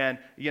 and,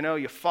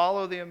 you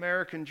follow the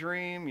American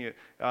dream, you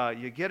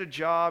get a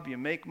job, you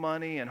make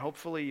money, and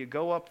hopefully you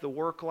go up the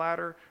work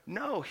ladder.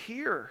 No,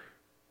 here,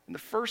 in the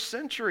first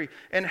century,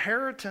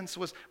 inheritance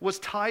was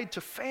tied to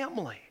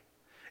family.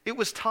 It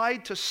was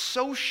tied to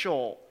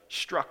social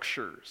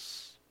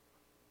structures.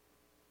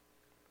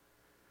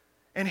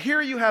 And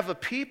here you have a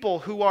people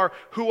who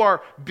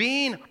are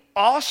being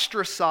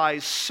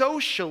ostracized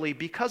socially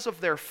because of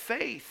their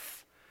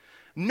faith.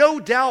 No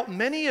doubt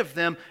many of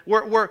them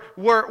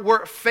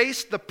were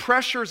faced the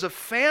pressures of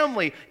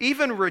family,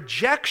 even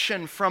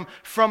rejection from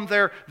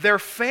their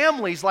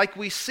families, like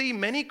we see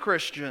many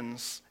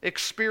Christians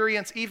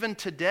experience even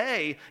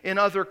today in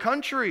other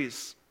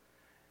countries.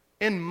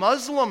 In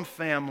Muslim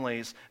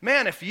families,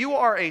 man, if you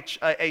are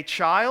a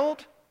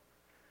child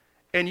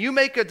and you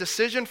make a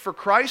decision for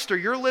Christ, or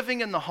you're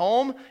living in the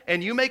home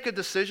and you make a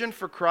decision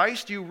for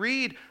Christ, you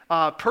read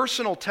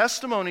personal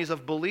testimonies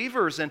of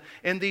believers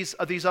in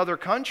these other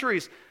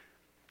countries.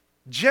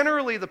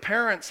 Generally, the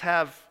parents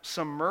have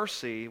some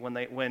mercy when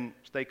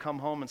they come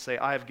home and say,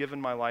 I have given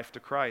my life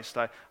to Christ.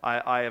 I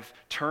have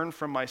turned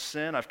from my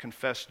sin. I've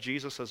confessed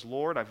Jesus as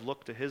Lord. I've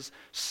looked to His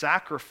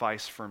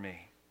sacrifice for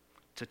me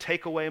to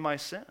take away my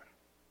sin.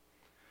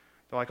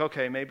 They're like,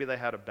 okay, maybe they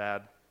had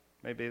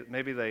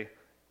maybe they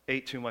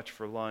ate too much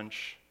for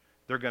lunch.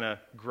 They're going to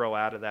grow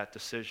out of that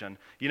decision.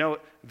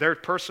 Their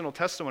personal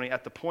testimony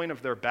at the point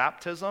of their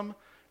baptism,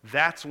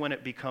 that's when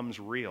it becomes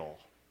real.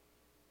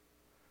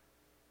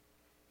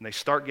 And they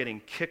start getting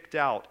kicked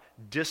out,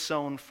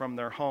 disowned from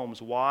their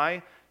homes.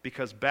 Why?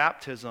 Because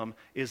baptism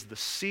is the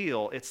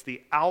seal. It's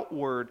the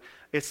outward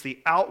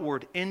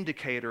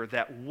indicator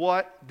that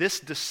what this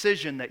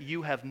decision that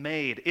you have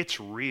made, it's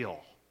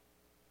real.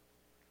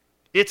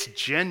 It's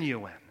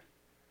genuine.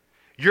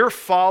 You're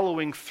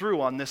following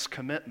through on this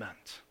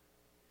commitment.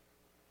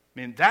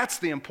 I mean, that's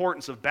the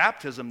importance of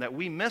baptism that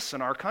we miss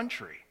in our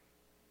country.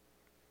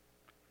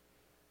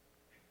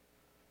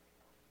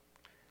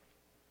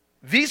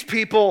 These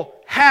people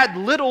had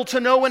little to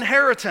no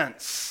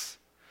inheritance.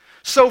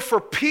 So for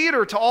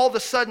Peter to all of a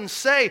sudden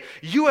say,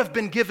 you have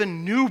been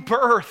given new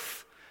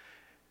birth.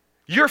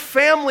 Your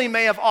family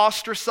may have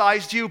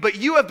ostracized you, but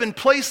you have been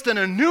placed in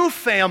a new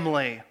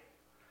family.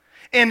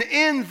 And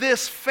in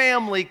this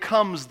family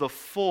comes the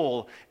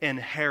full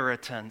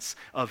inheritance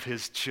of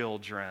his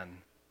children.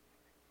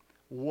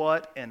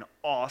 What an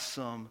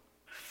awesome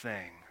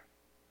thing.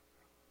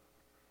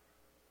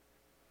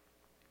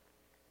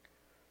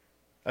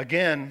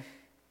 Again,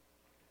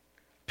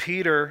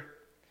 Peter,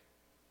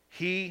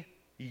 he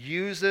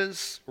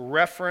uses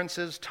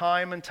references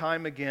time and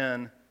time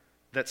again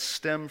that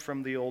stem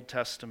from the Old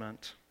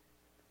Testament.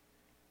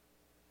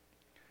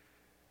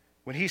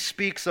 When he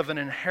speaks of an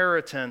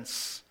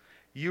inheritance,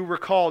 you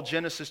recall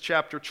Genesis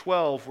chapter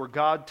 12, where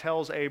God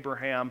tells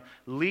Abraham,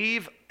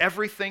 leave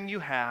everything you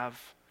have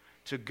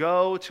to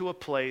go to a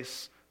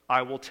place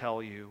I will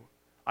tell you.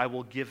 I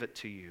will give it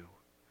to you.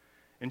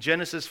 In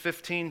Genesis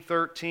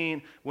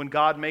 15:13, when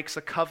God makes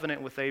a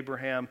covenant with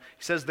Abraham,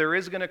 he says there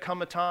is going to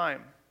come a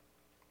time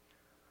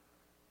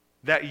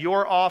that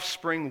your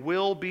offspring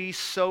will be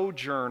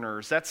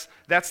sojourners. That's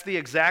the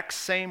exact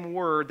same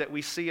word that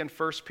we see in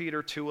 1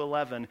 Peter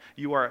 2:11.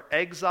 You are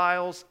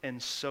exiles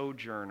and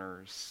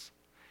sojourners.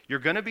 You're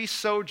going to be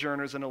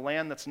sojourners in a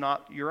land that's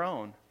not your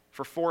own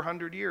for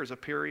 400 years, a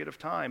period of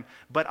time.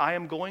 But I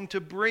am going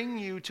to bring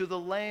you to the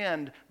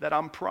land that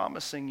I'm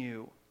promising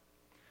you.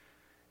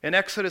 In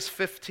Exodus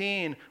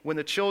 15, when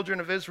the children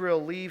of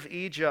Israel leave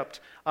Egypt,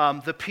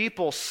 the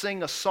people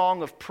sing a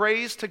song of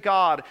praise to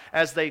God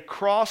as they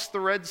cross the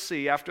Red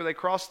Sea. After they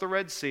cross the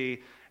Red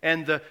Sea,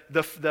 and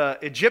the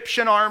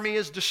Egyptian army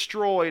is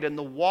destroyed, and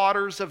the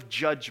waters of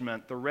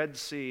judgment, the Red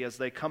Sea, as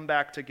they come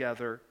back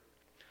together,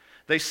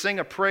 they sing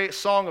a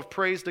song of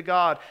praise to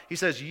God. He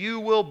says, you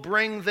will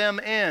bring them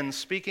in,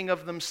 speaking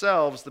of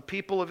themselves, the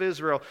people of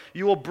Israel.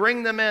 You will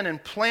bring them in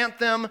and plant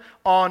them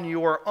on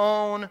your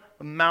own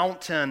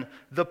mountain,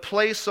 the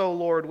place, O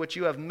Lord, which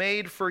you have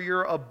made for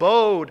your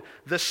abode,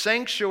 the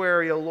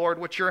sanctuary, O Lord,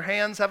 which your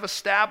hands have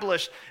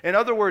established. In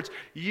other words,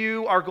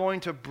 you are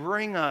going to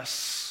bring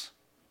us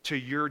to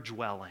your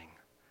dwelling.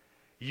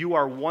 You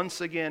are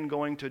once again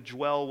going to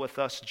dwell with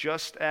us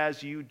just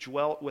as you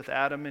dwelt with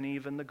Adam and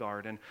Eve in the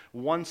garden.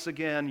 Once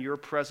again, your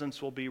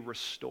presence will be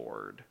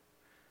restored.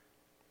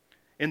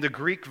 In the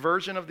Greek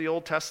version of the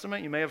Old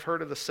Testament, you may have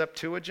heard of the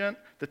Septuagint.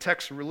 The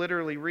text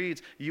literally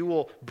reads, you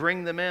will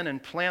bring them in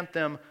and plant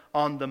them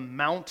on the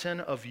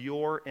mountain of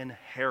your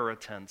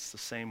inheritance, the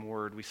same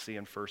word we see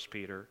in 1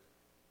 Peter.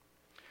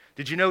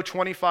 Did you know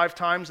 25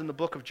 times in the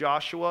book of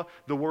Joshua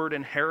the word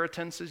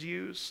inheritance is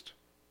used?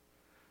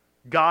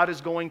 God is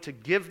going to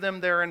give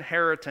them their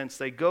inheritance.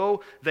 They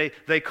go,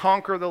 they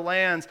conquer the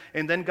lands,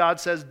 and then God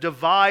says,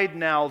 divide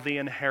now the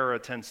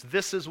inheritance.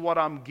 This is what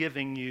I'm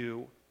giving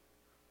you.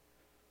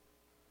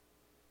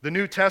 The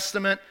New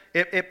Testament,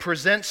 it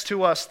presents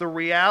to us the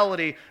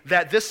reality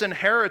that this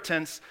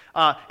inheritance,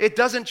 it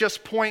doesn't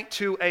just point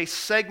to a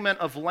segment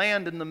of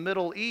land in the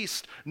Middle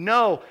East.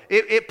 No,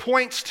 it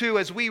points to,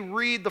 as we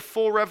read the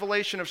full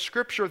revelation of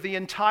Scripture, the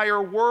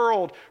entire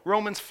world.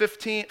 Romans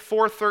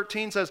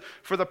 4:13 says,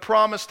 for the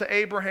promise to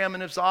Abraham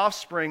and his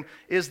offspring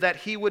is that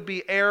he would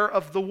be heir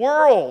of the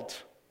world.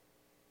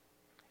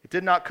 It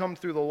did not come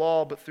through the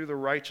law, but through the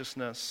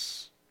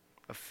righteousness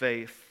of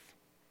faith.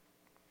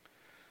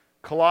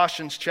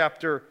 Colossians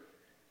chapter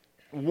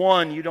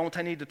 1, you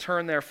don't need to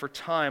turn there for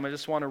time. I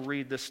just want to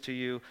read this to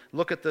you.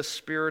 Look at the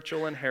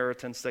spiritual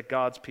inheritance that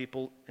God's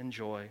people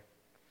enjoy. It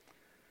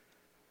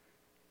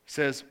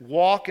says,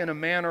 walk in a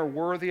manner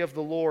worthy of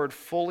the Lord,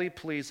 fully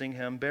pleasing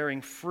Him,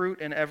 bearing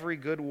fruit in every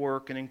good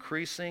work and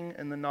increasing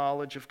in the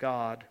knowledge of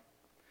God.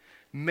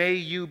 May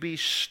you be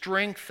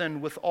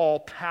strengthened with all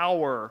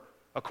power,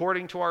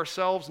 according to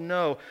ourselves?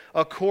 No,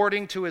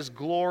 according to His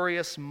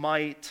glorious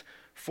might,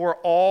 for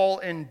all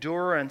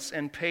endurance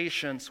and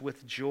patience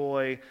with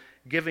joy,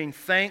 giving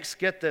thanks,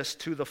 get this,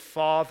 to the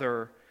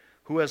Father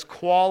who has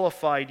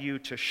qualified you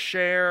to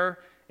share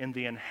in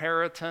the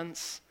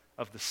inheritance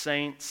of the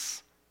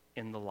saints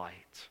in the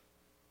light.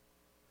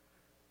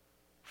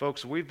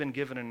 Folks, we've been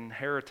given an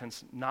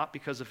inheritance not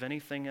because of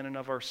anything in and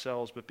of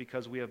ourselves, but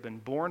because we have been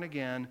born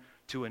again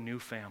to a new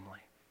family.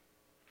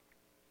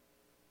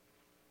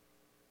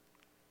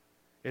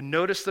 And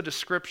notice the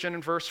description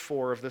in verse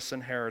 4 of this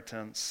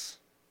inheritance.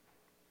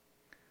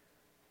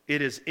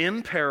 It is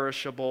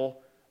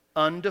imperishable,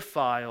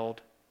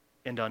 undefiled,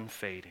 and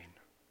unfading.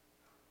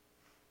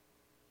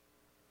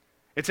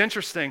 It's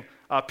interesting.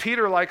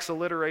 Peter likes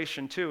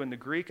alliteration too. In the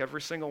Greek,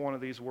 every single one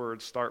of these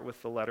words start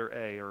with the letter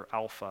A or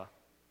alpha.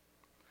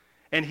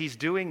 And he's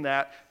doing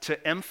that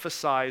to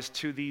emphasize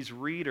to these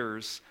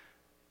readers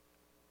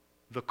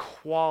the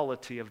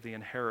quality of the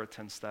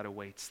inheritance that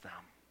awaits them.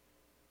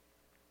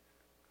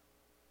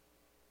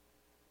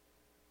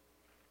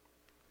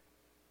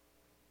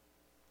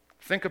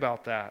 Think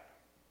about that.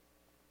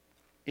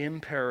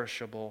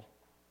 Imperishable,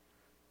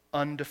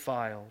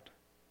 undefiled,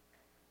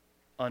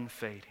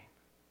 unfading.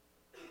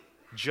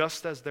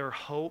 Just as their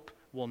hope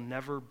will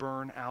never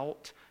burn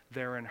out,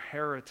 their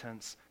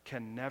inheritance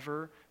can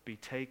never be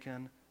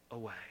taken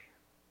away.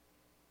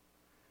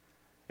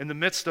 In the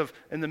midst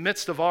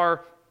of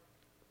our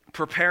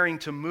preparing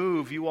to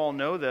move, you all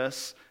know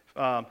this,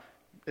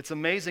 it's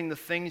amazing the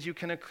things you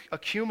can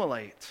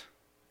accumulate.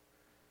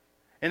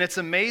 And it's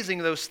amazing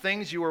those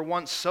things you were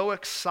once so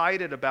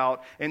excited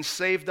about and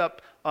saved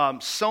up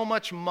so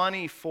much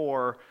money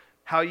for,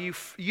 how you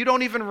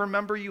don't even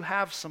remember you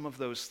have some of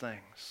those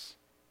things.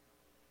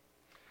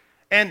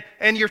 And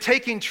you're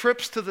taking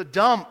trips to the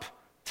dump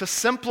to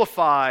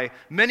simplify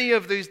many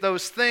of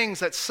those things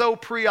that so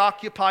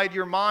preoccupied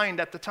your mind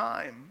at the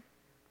time.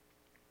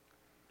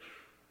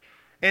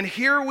 And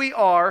here we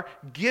are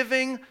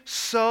giving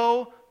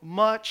so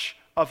much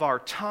of our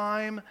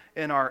time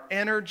and our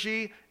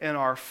energy and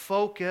our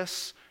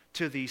focus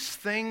to these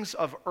things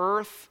of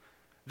earth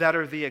that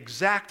are the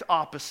exact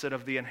opposite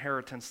of the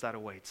inheritance that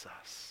awaits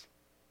us.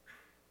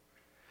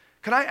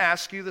 Can I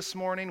ask you this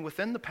morning,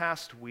 within the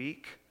past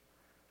week,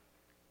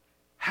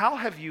 how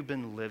have you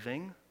been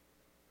living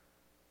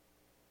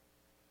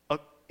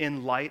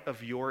in light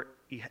of your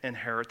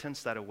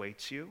inheritance that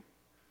awaits you?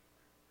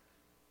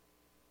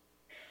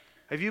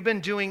 Have you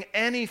been doing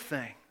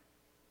anything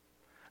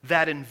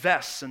that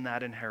invests in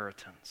that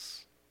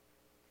inheritance?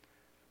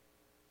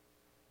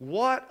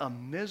 What a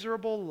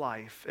miserable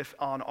life if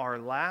on our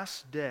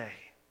last day,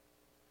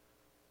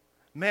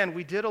 man,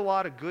 we did a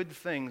lot of good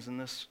things in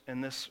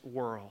this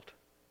world.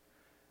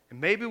 And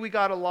maybe we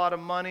got a lot of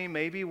money,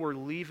 maybe we're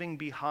leaving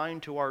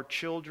behind to our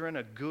children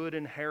a good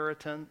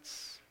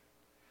inheritance.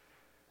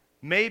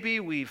 Maybe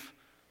we've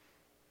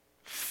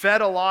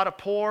fed a lot of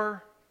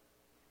poor.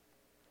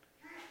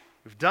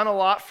 We've done a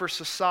lot for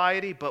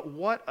society, but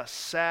what a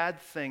sad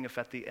thing if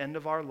at the end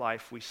of our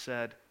life we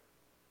said,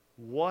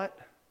 what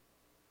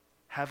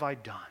have I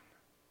done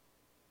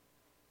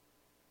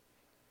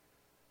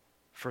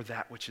for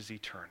that which is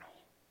eternal?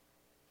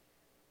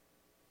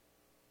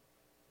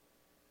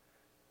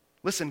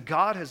 Listen,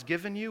 God has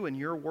given you in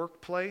your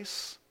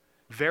workplace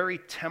very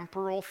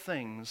temporal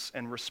things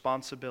and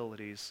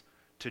responsibilities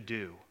to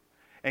do.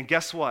 And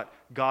guess what?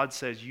 God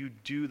says you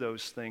do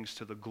those things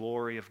to the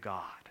glory of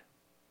God.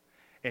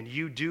 And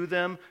you do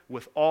them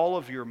with all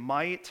of your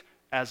might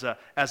as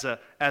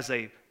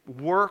a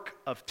work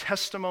of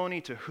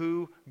testimony to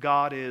who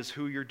God is,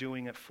 who you're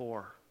doing it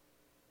for.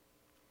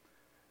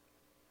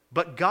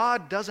 But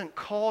God doesn't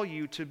call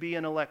you to be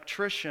an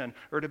electrician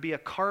or to be a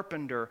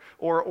carpenter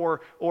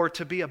or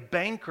to be a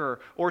banker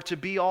or to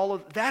be all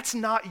of... That's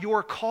not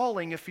your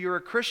calling if you're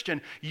a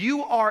Christian.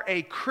 You are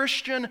a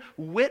Christian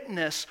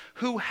witness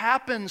who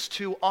happens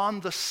to,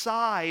 on the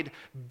side,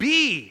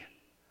 be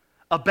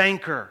a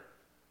banker,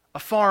 a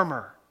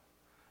farmer,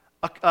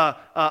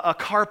 a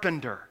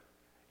carpenter.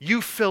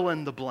 You fill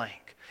in the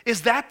blank.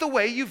 Is that the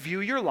way you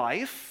view your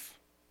life?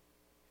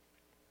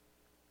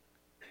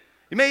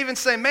 You may even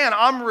say, man,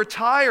 I'm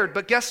retired,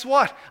 but guess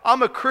what?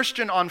 I'm a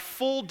Christian on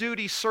full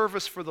duty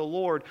service for the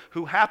Lord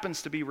who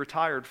happens to be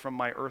retired from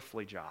my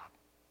earthly job.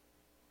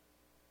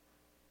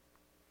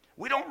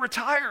 We don't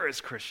retire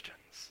as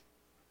Christians.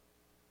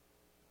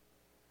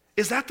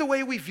 Is that the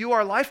way we view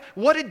our life?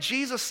 What did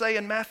Jesus say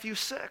in Matthew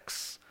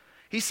 6?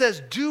 He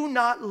says, do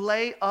not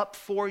lay up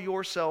for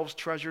yourselves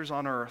treasures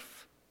on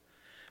earth,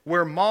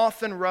 where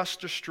moth and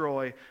rust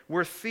destroy,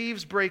 where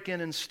thieves break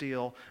in and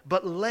steal,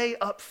 but lay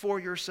up for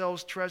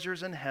yourselves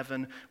treasures in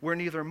heaven, where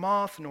neither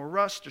moth nor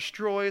rust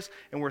destroys,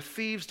 and where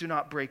thieves do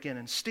not break in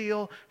and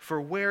steal, for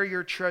where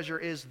your treasure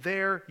is,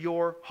 there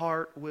your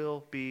heart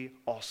will be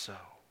also.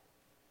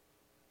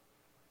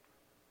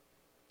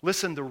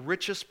 Listen, the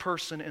richest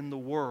person in the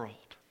world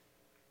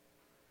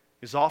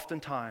is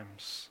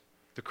oftentimes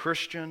the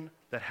Christian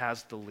that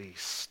has the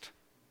least.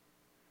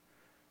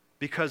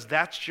 Because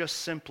that's just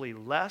simply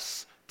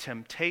less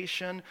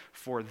temptation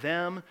for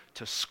them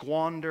to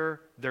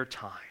squander their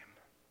time.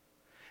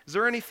 Is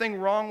there anything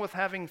wrong with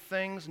having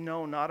things?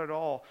 No, not at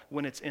all,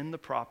 when it's in the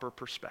proper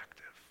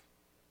perspective.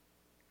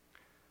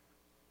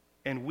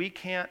 And we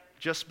can't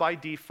just by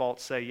default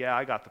say, yeah,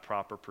 I got the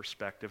proper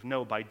perspective.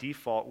 No, by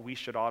default, we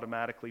should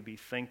automatically be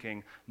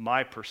thinking,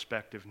 my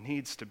perspective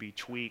needs to be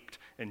tweaked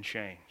and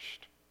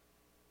changed.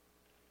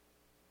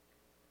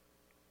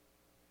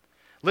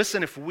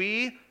 Listen, if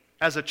we,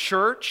 as a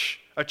church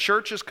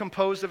is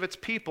composed of its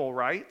people,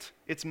 right?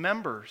 Its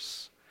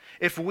members.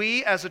 If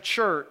we as a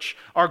church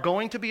are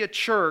going to be a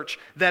church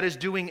that is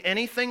doing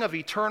anything of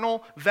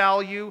eternal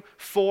value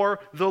for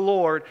the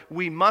Lord,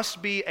 we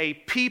must be a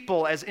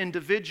people as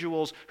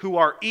individuals who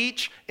are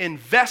each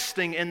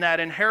investing in that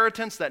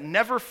inheritance that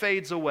never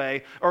fades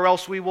away, or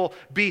else we will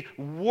be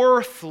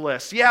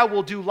worthless. Yeah,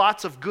 we'll do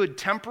lots of good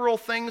temporal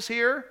things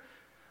here.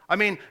 I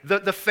mean,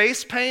 the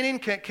face painting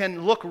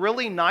can look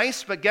really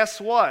nice, but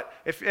guess what?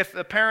 If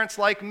the parents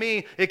like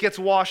me, it gets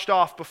washed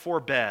off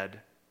before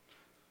bed.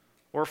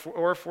 Or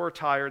if we're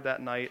tired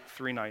that night,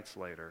 3 nights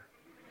later.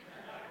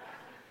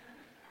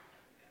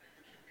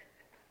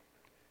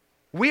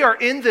 We are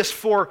in this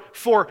for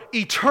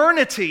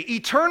eternity.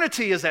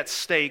 Eternity is at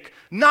stake,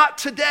 not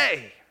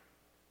today.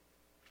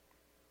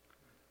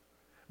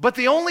 But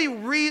the only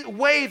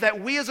way that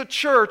we as a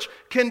church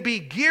can be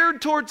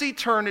geared towards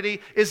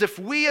eternity is if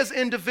we as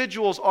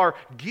individuals are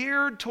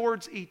geared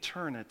towards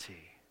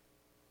eternity.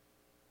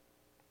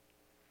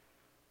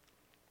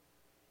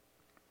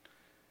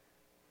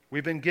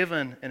 We've been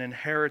given an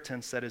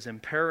inheritance that is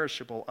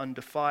imperishable,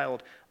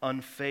 undefiled,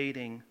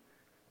 unfading.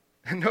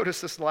 And notice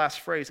this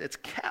last phrase, it's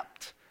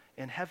kept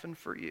in heaven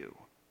for you.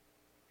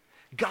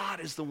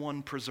 God is the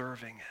one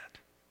preserving it.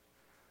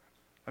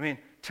 I mean,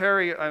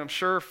 Terry, I'm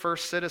sure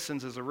First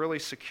Citizens is a really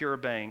secure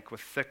bank with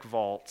thick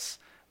vaults,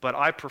 but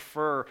I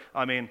prefer,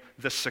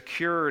 the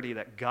security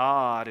that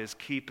God is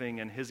keeping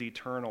in His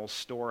eternal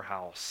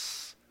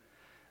storehouse,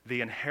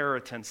 the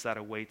inheritance that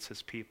awaits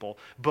His people,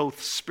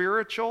 both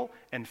spiritual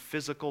and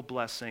physical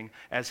blessing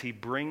as He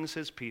brings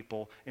His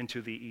people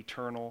into the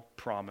eternal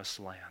promised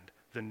land,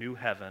 the new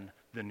heaven,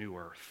 the new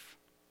earth.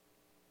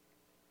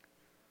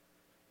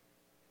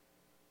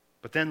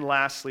 But then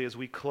lastly, as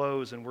we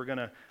close and we're going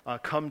to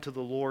come to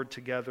the Lord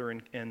together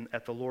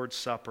at the Lord's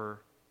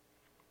Supper,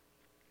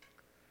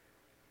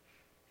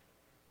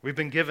 we've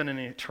been given an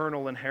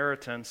eternal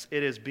inheritance.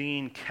 It is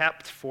being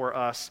kept for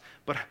us.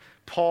 But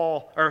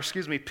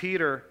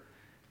Peter,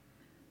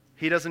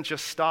 he doesn't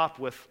just stop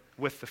with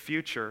the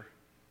future.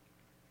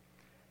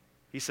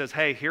 He says,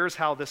 hey, here's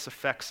how this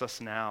affects us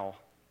now.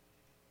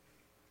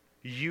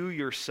 You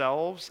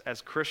yourselves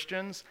as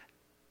Christians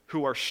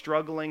who are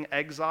struggling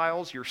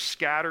exiles, you're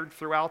scattered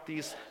throughout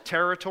these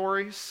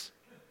territories,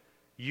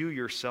 you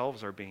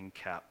yourselves are being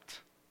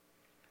kept.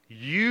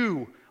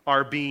 You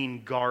are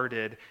being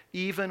guarded,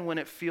 even when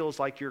it feels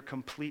like you're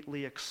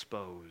completely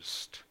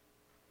exposed.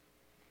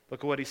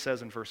 Look at what he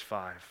says in verse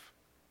 5.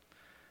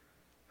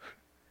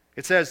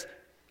 It says,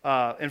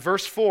 in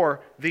verse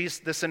 4,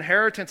 this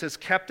inheritance is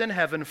kept in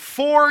heaven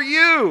for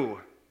you.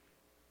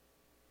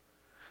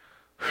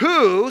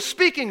 Who,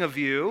 speaking of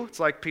you, it's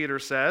like Peter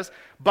says,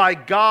 by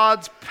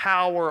God's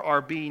power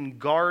are being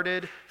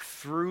guarded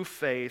through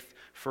faith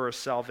for a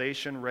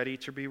salvation ready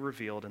to be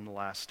revealed in the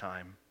last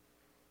time.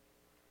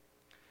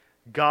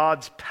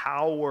 God's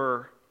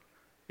power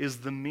is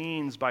the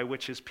means by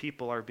which His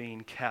people are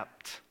being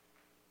kept.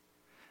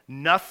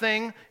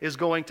 Nothing is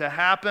going to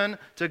happen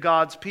to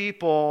God's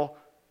people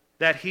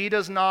that He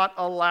does not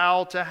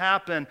allow to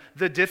happen.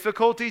 The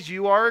difficulties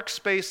you are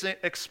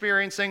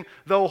experiencing,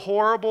 though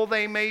horrible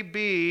they may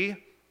be,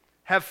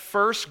 have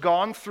first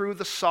gone through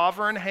the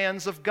sovereign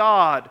hands of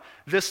God.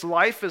 This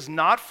life is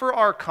not for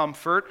our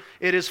comfort.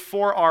 It is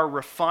for our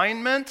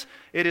refinement.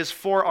 It is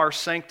for our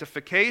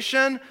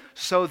sanctification.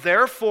 So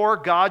therefore,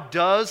 God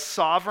does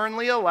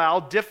sovereignly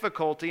allow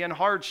difficulty and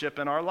hardship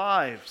in our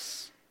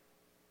lives.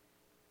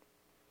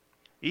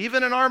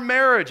 Even in our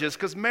marriages,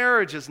 because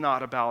marriage is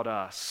not about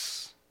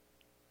us.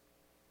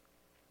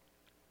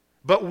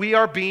 But we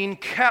are being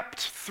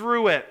kept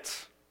through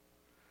it.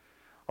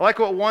 I like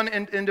what one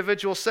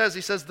individual says.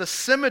 He says, the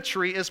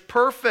symmetry is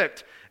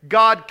perfect.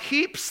 God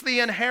keeps the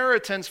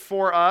inheritance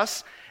for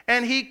us,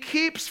 and He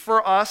keeps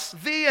for us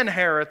the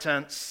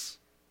inheritance.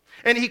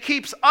 And He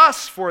keeps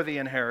us for the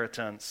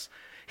inheritance.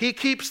 He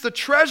keeps the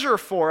treasure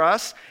for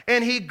us,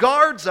 and He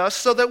guards us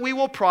so that we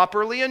will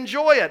properly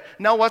enjoy it.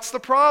 Now, what's the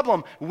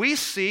problem? We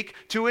seek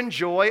to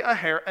enjoy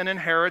an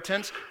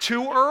inheritance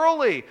too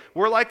early.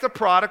 We're like the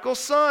prodigal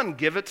son.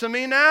 Give it to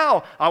me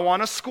now. I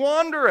want to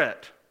squander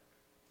it.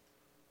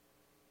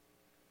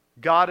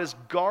 God is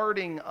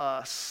guarding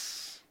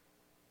us.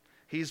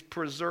 He's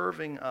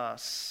preserving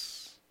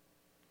us.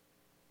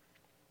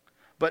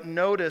 But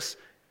notice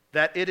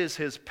that it is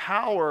His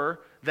power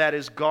that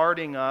is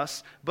guarding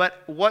us.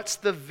 But what's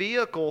the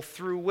vehicle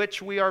through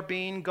which we are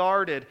being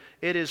guarded?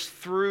 It is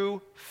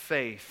through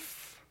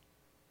faith.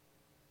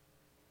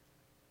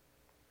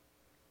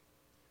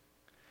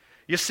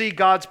 You see,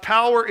 God's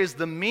power is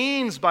the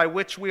means by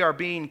which we are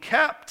being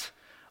kept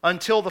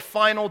until the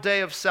final day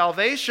of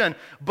salvation.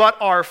 But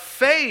our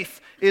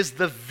faith is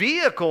the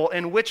vehicle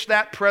in which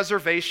that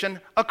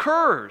preservation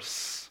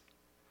occurs.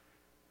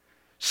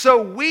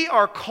 So we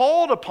are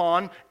called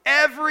upon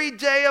every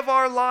day of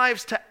our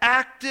lives to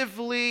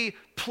actively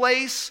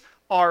place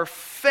our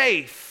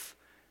faith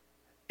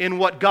in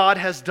what God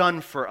has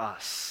done for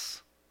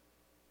us.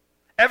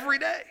 Every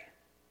day.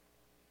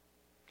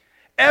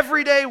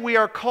 Every day we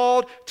are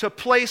called to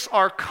place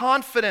our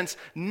confidence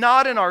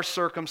not in our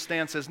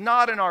circumstances,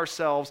 not in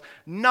ourselves,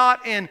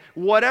 not in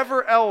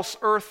whatever else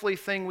earthly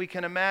thing we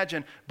can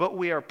imagine, but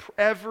we are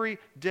every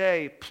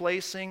day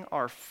placing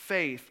our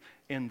faith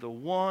in the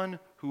one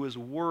who is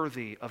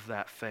worthy of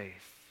that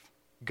faith,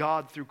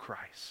 God through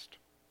Christ.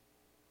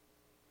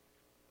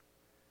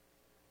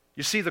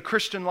 You see, the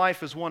Christian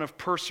life is one of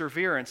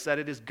perseverance, that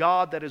it is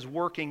God that is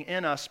working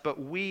in us,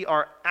 but we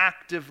are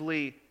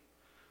actively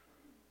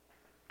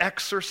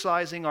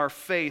exercising our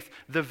faith.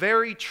 The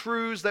very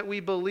truths that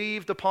we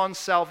believed upon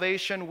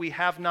salvation, we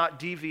have not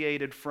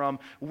deviated from.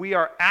 We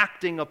are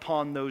acting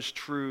upon those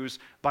truths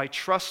by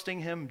trusting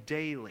Him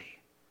daily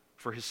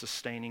for His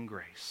sustaining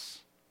grace.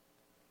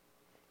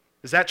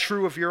 Is that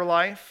true of your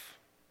life?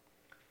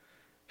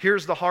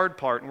 Here's the hard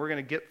part, and we're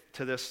going to get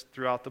to this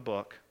throughout the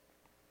book.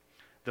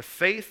 The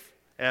faith,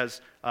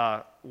 as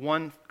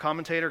one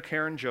commentator,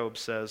 Karen Job,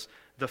 says,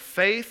 the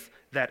faith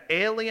that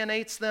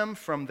alienates them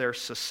from their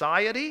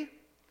society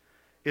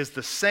is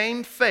the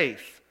same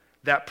faith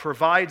that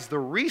provides the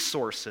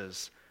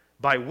resources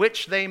by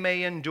which they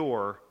may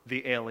endure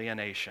the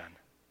alienation.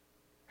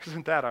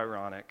 Isn't that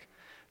ironic?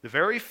 The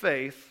very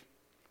faith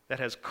that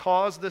has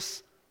caused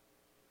this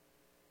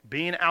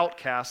being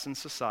outcast in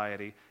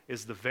society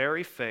is the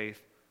very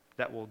faith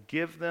that will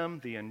give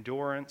them the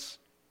endurance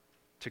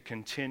to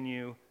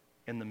continue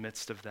in the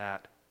midst of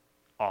that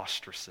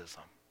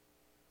ostracism.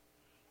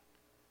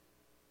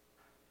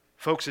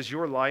 Folks, is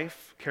your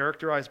life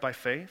characterized by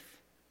faith?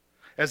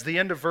 As the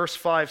end of verse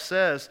 5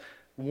 says,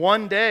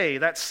 one day,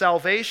 that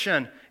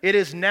salvation, it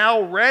is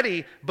now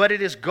ready, but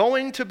it is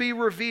going to be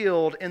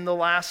revealed in the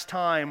last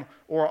time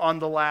or on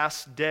the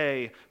last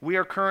day. We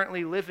are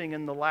currently living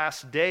in the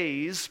last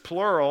days,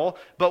 plural,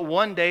 but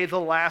one day the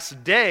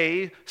last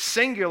day,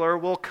 singular,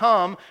 will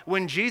come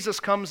when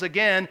Jesus comes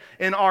again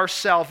and our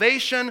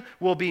salvation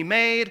will be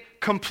made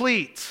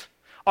complete.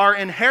 Our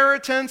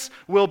inheritance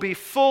will be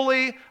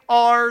fully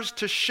ours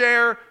to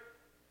share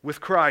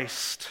with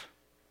Christ.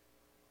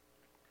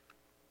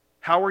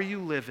 How are you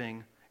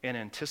living in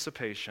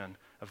anticipation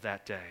of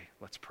that day?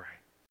 Let's pray.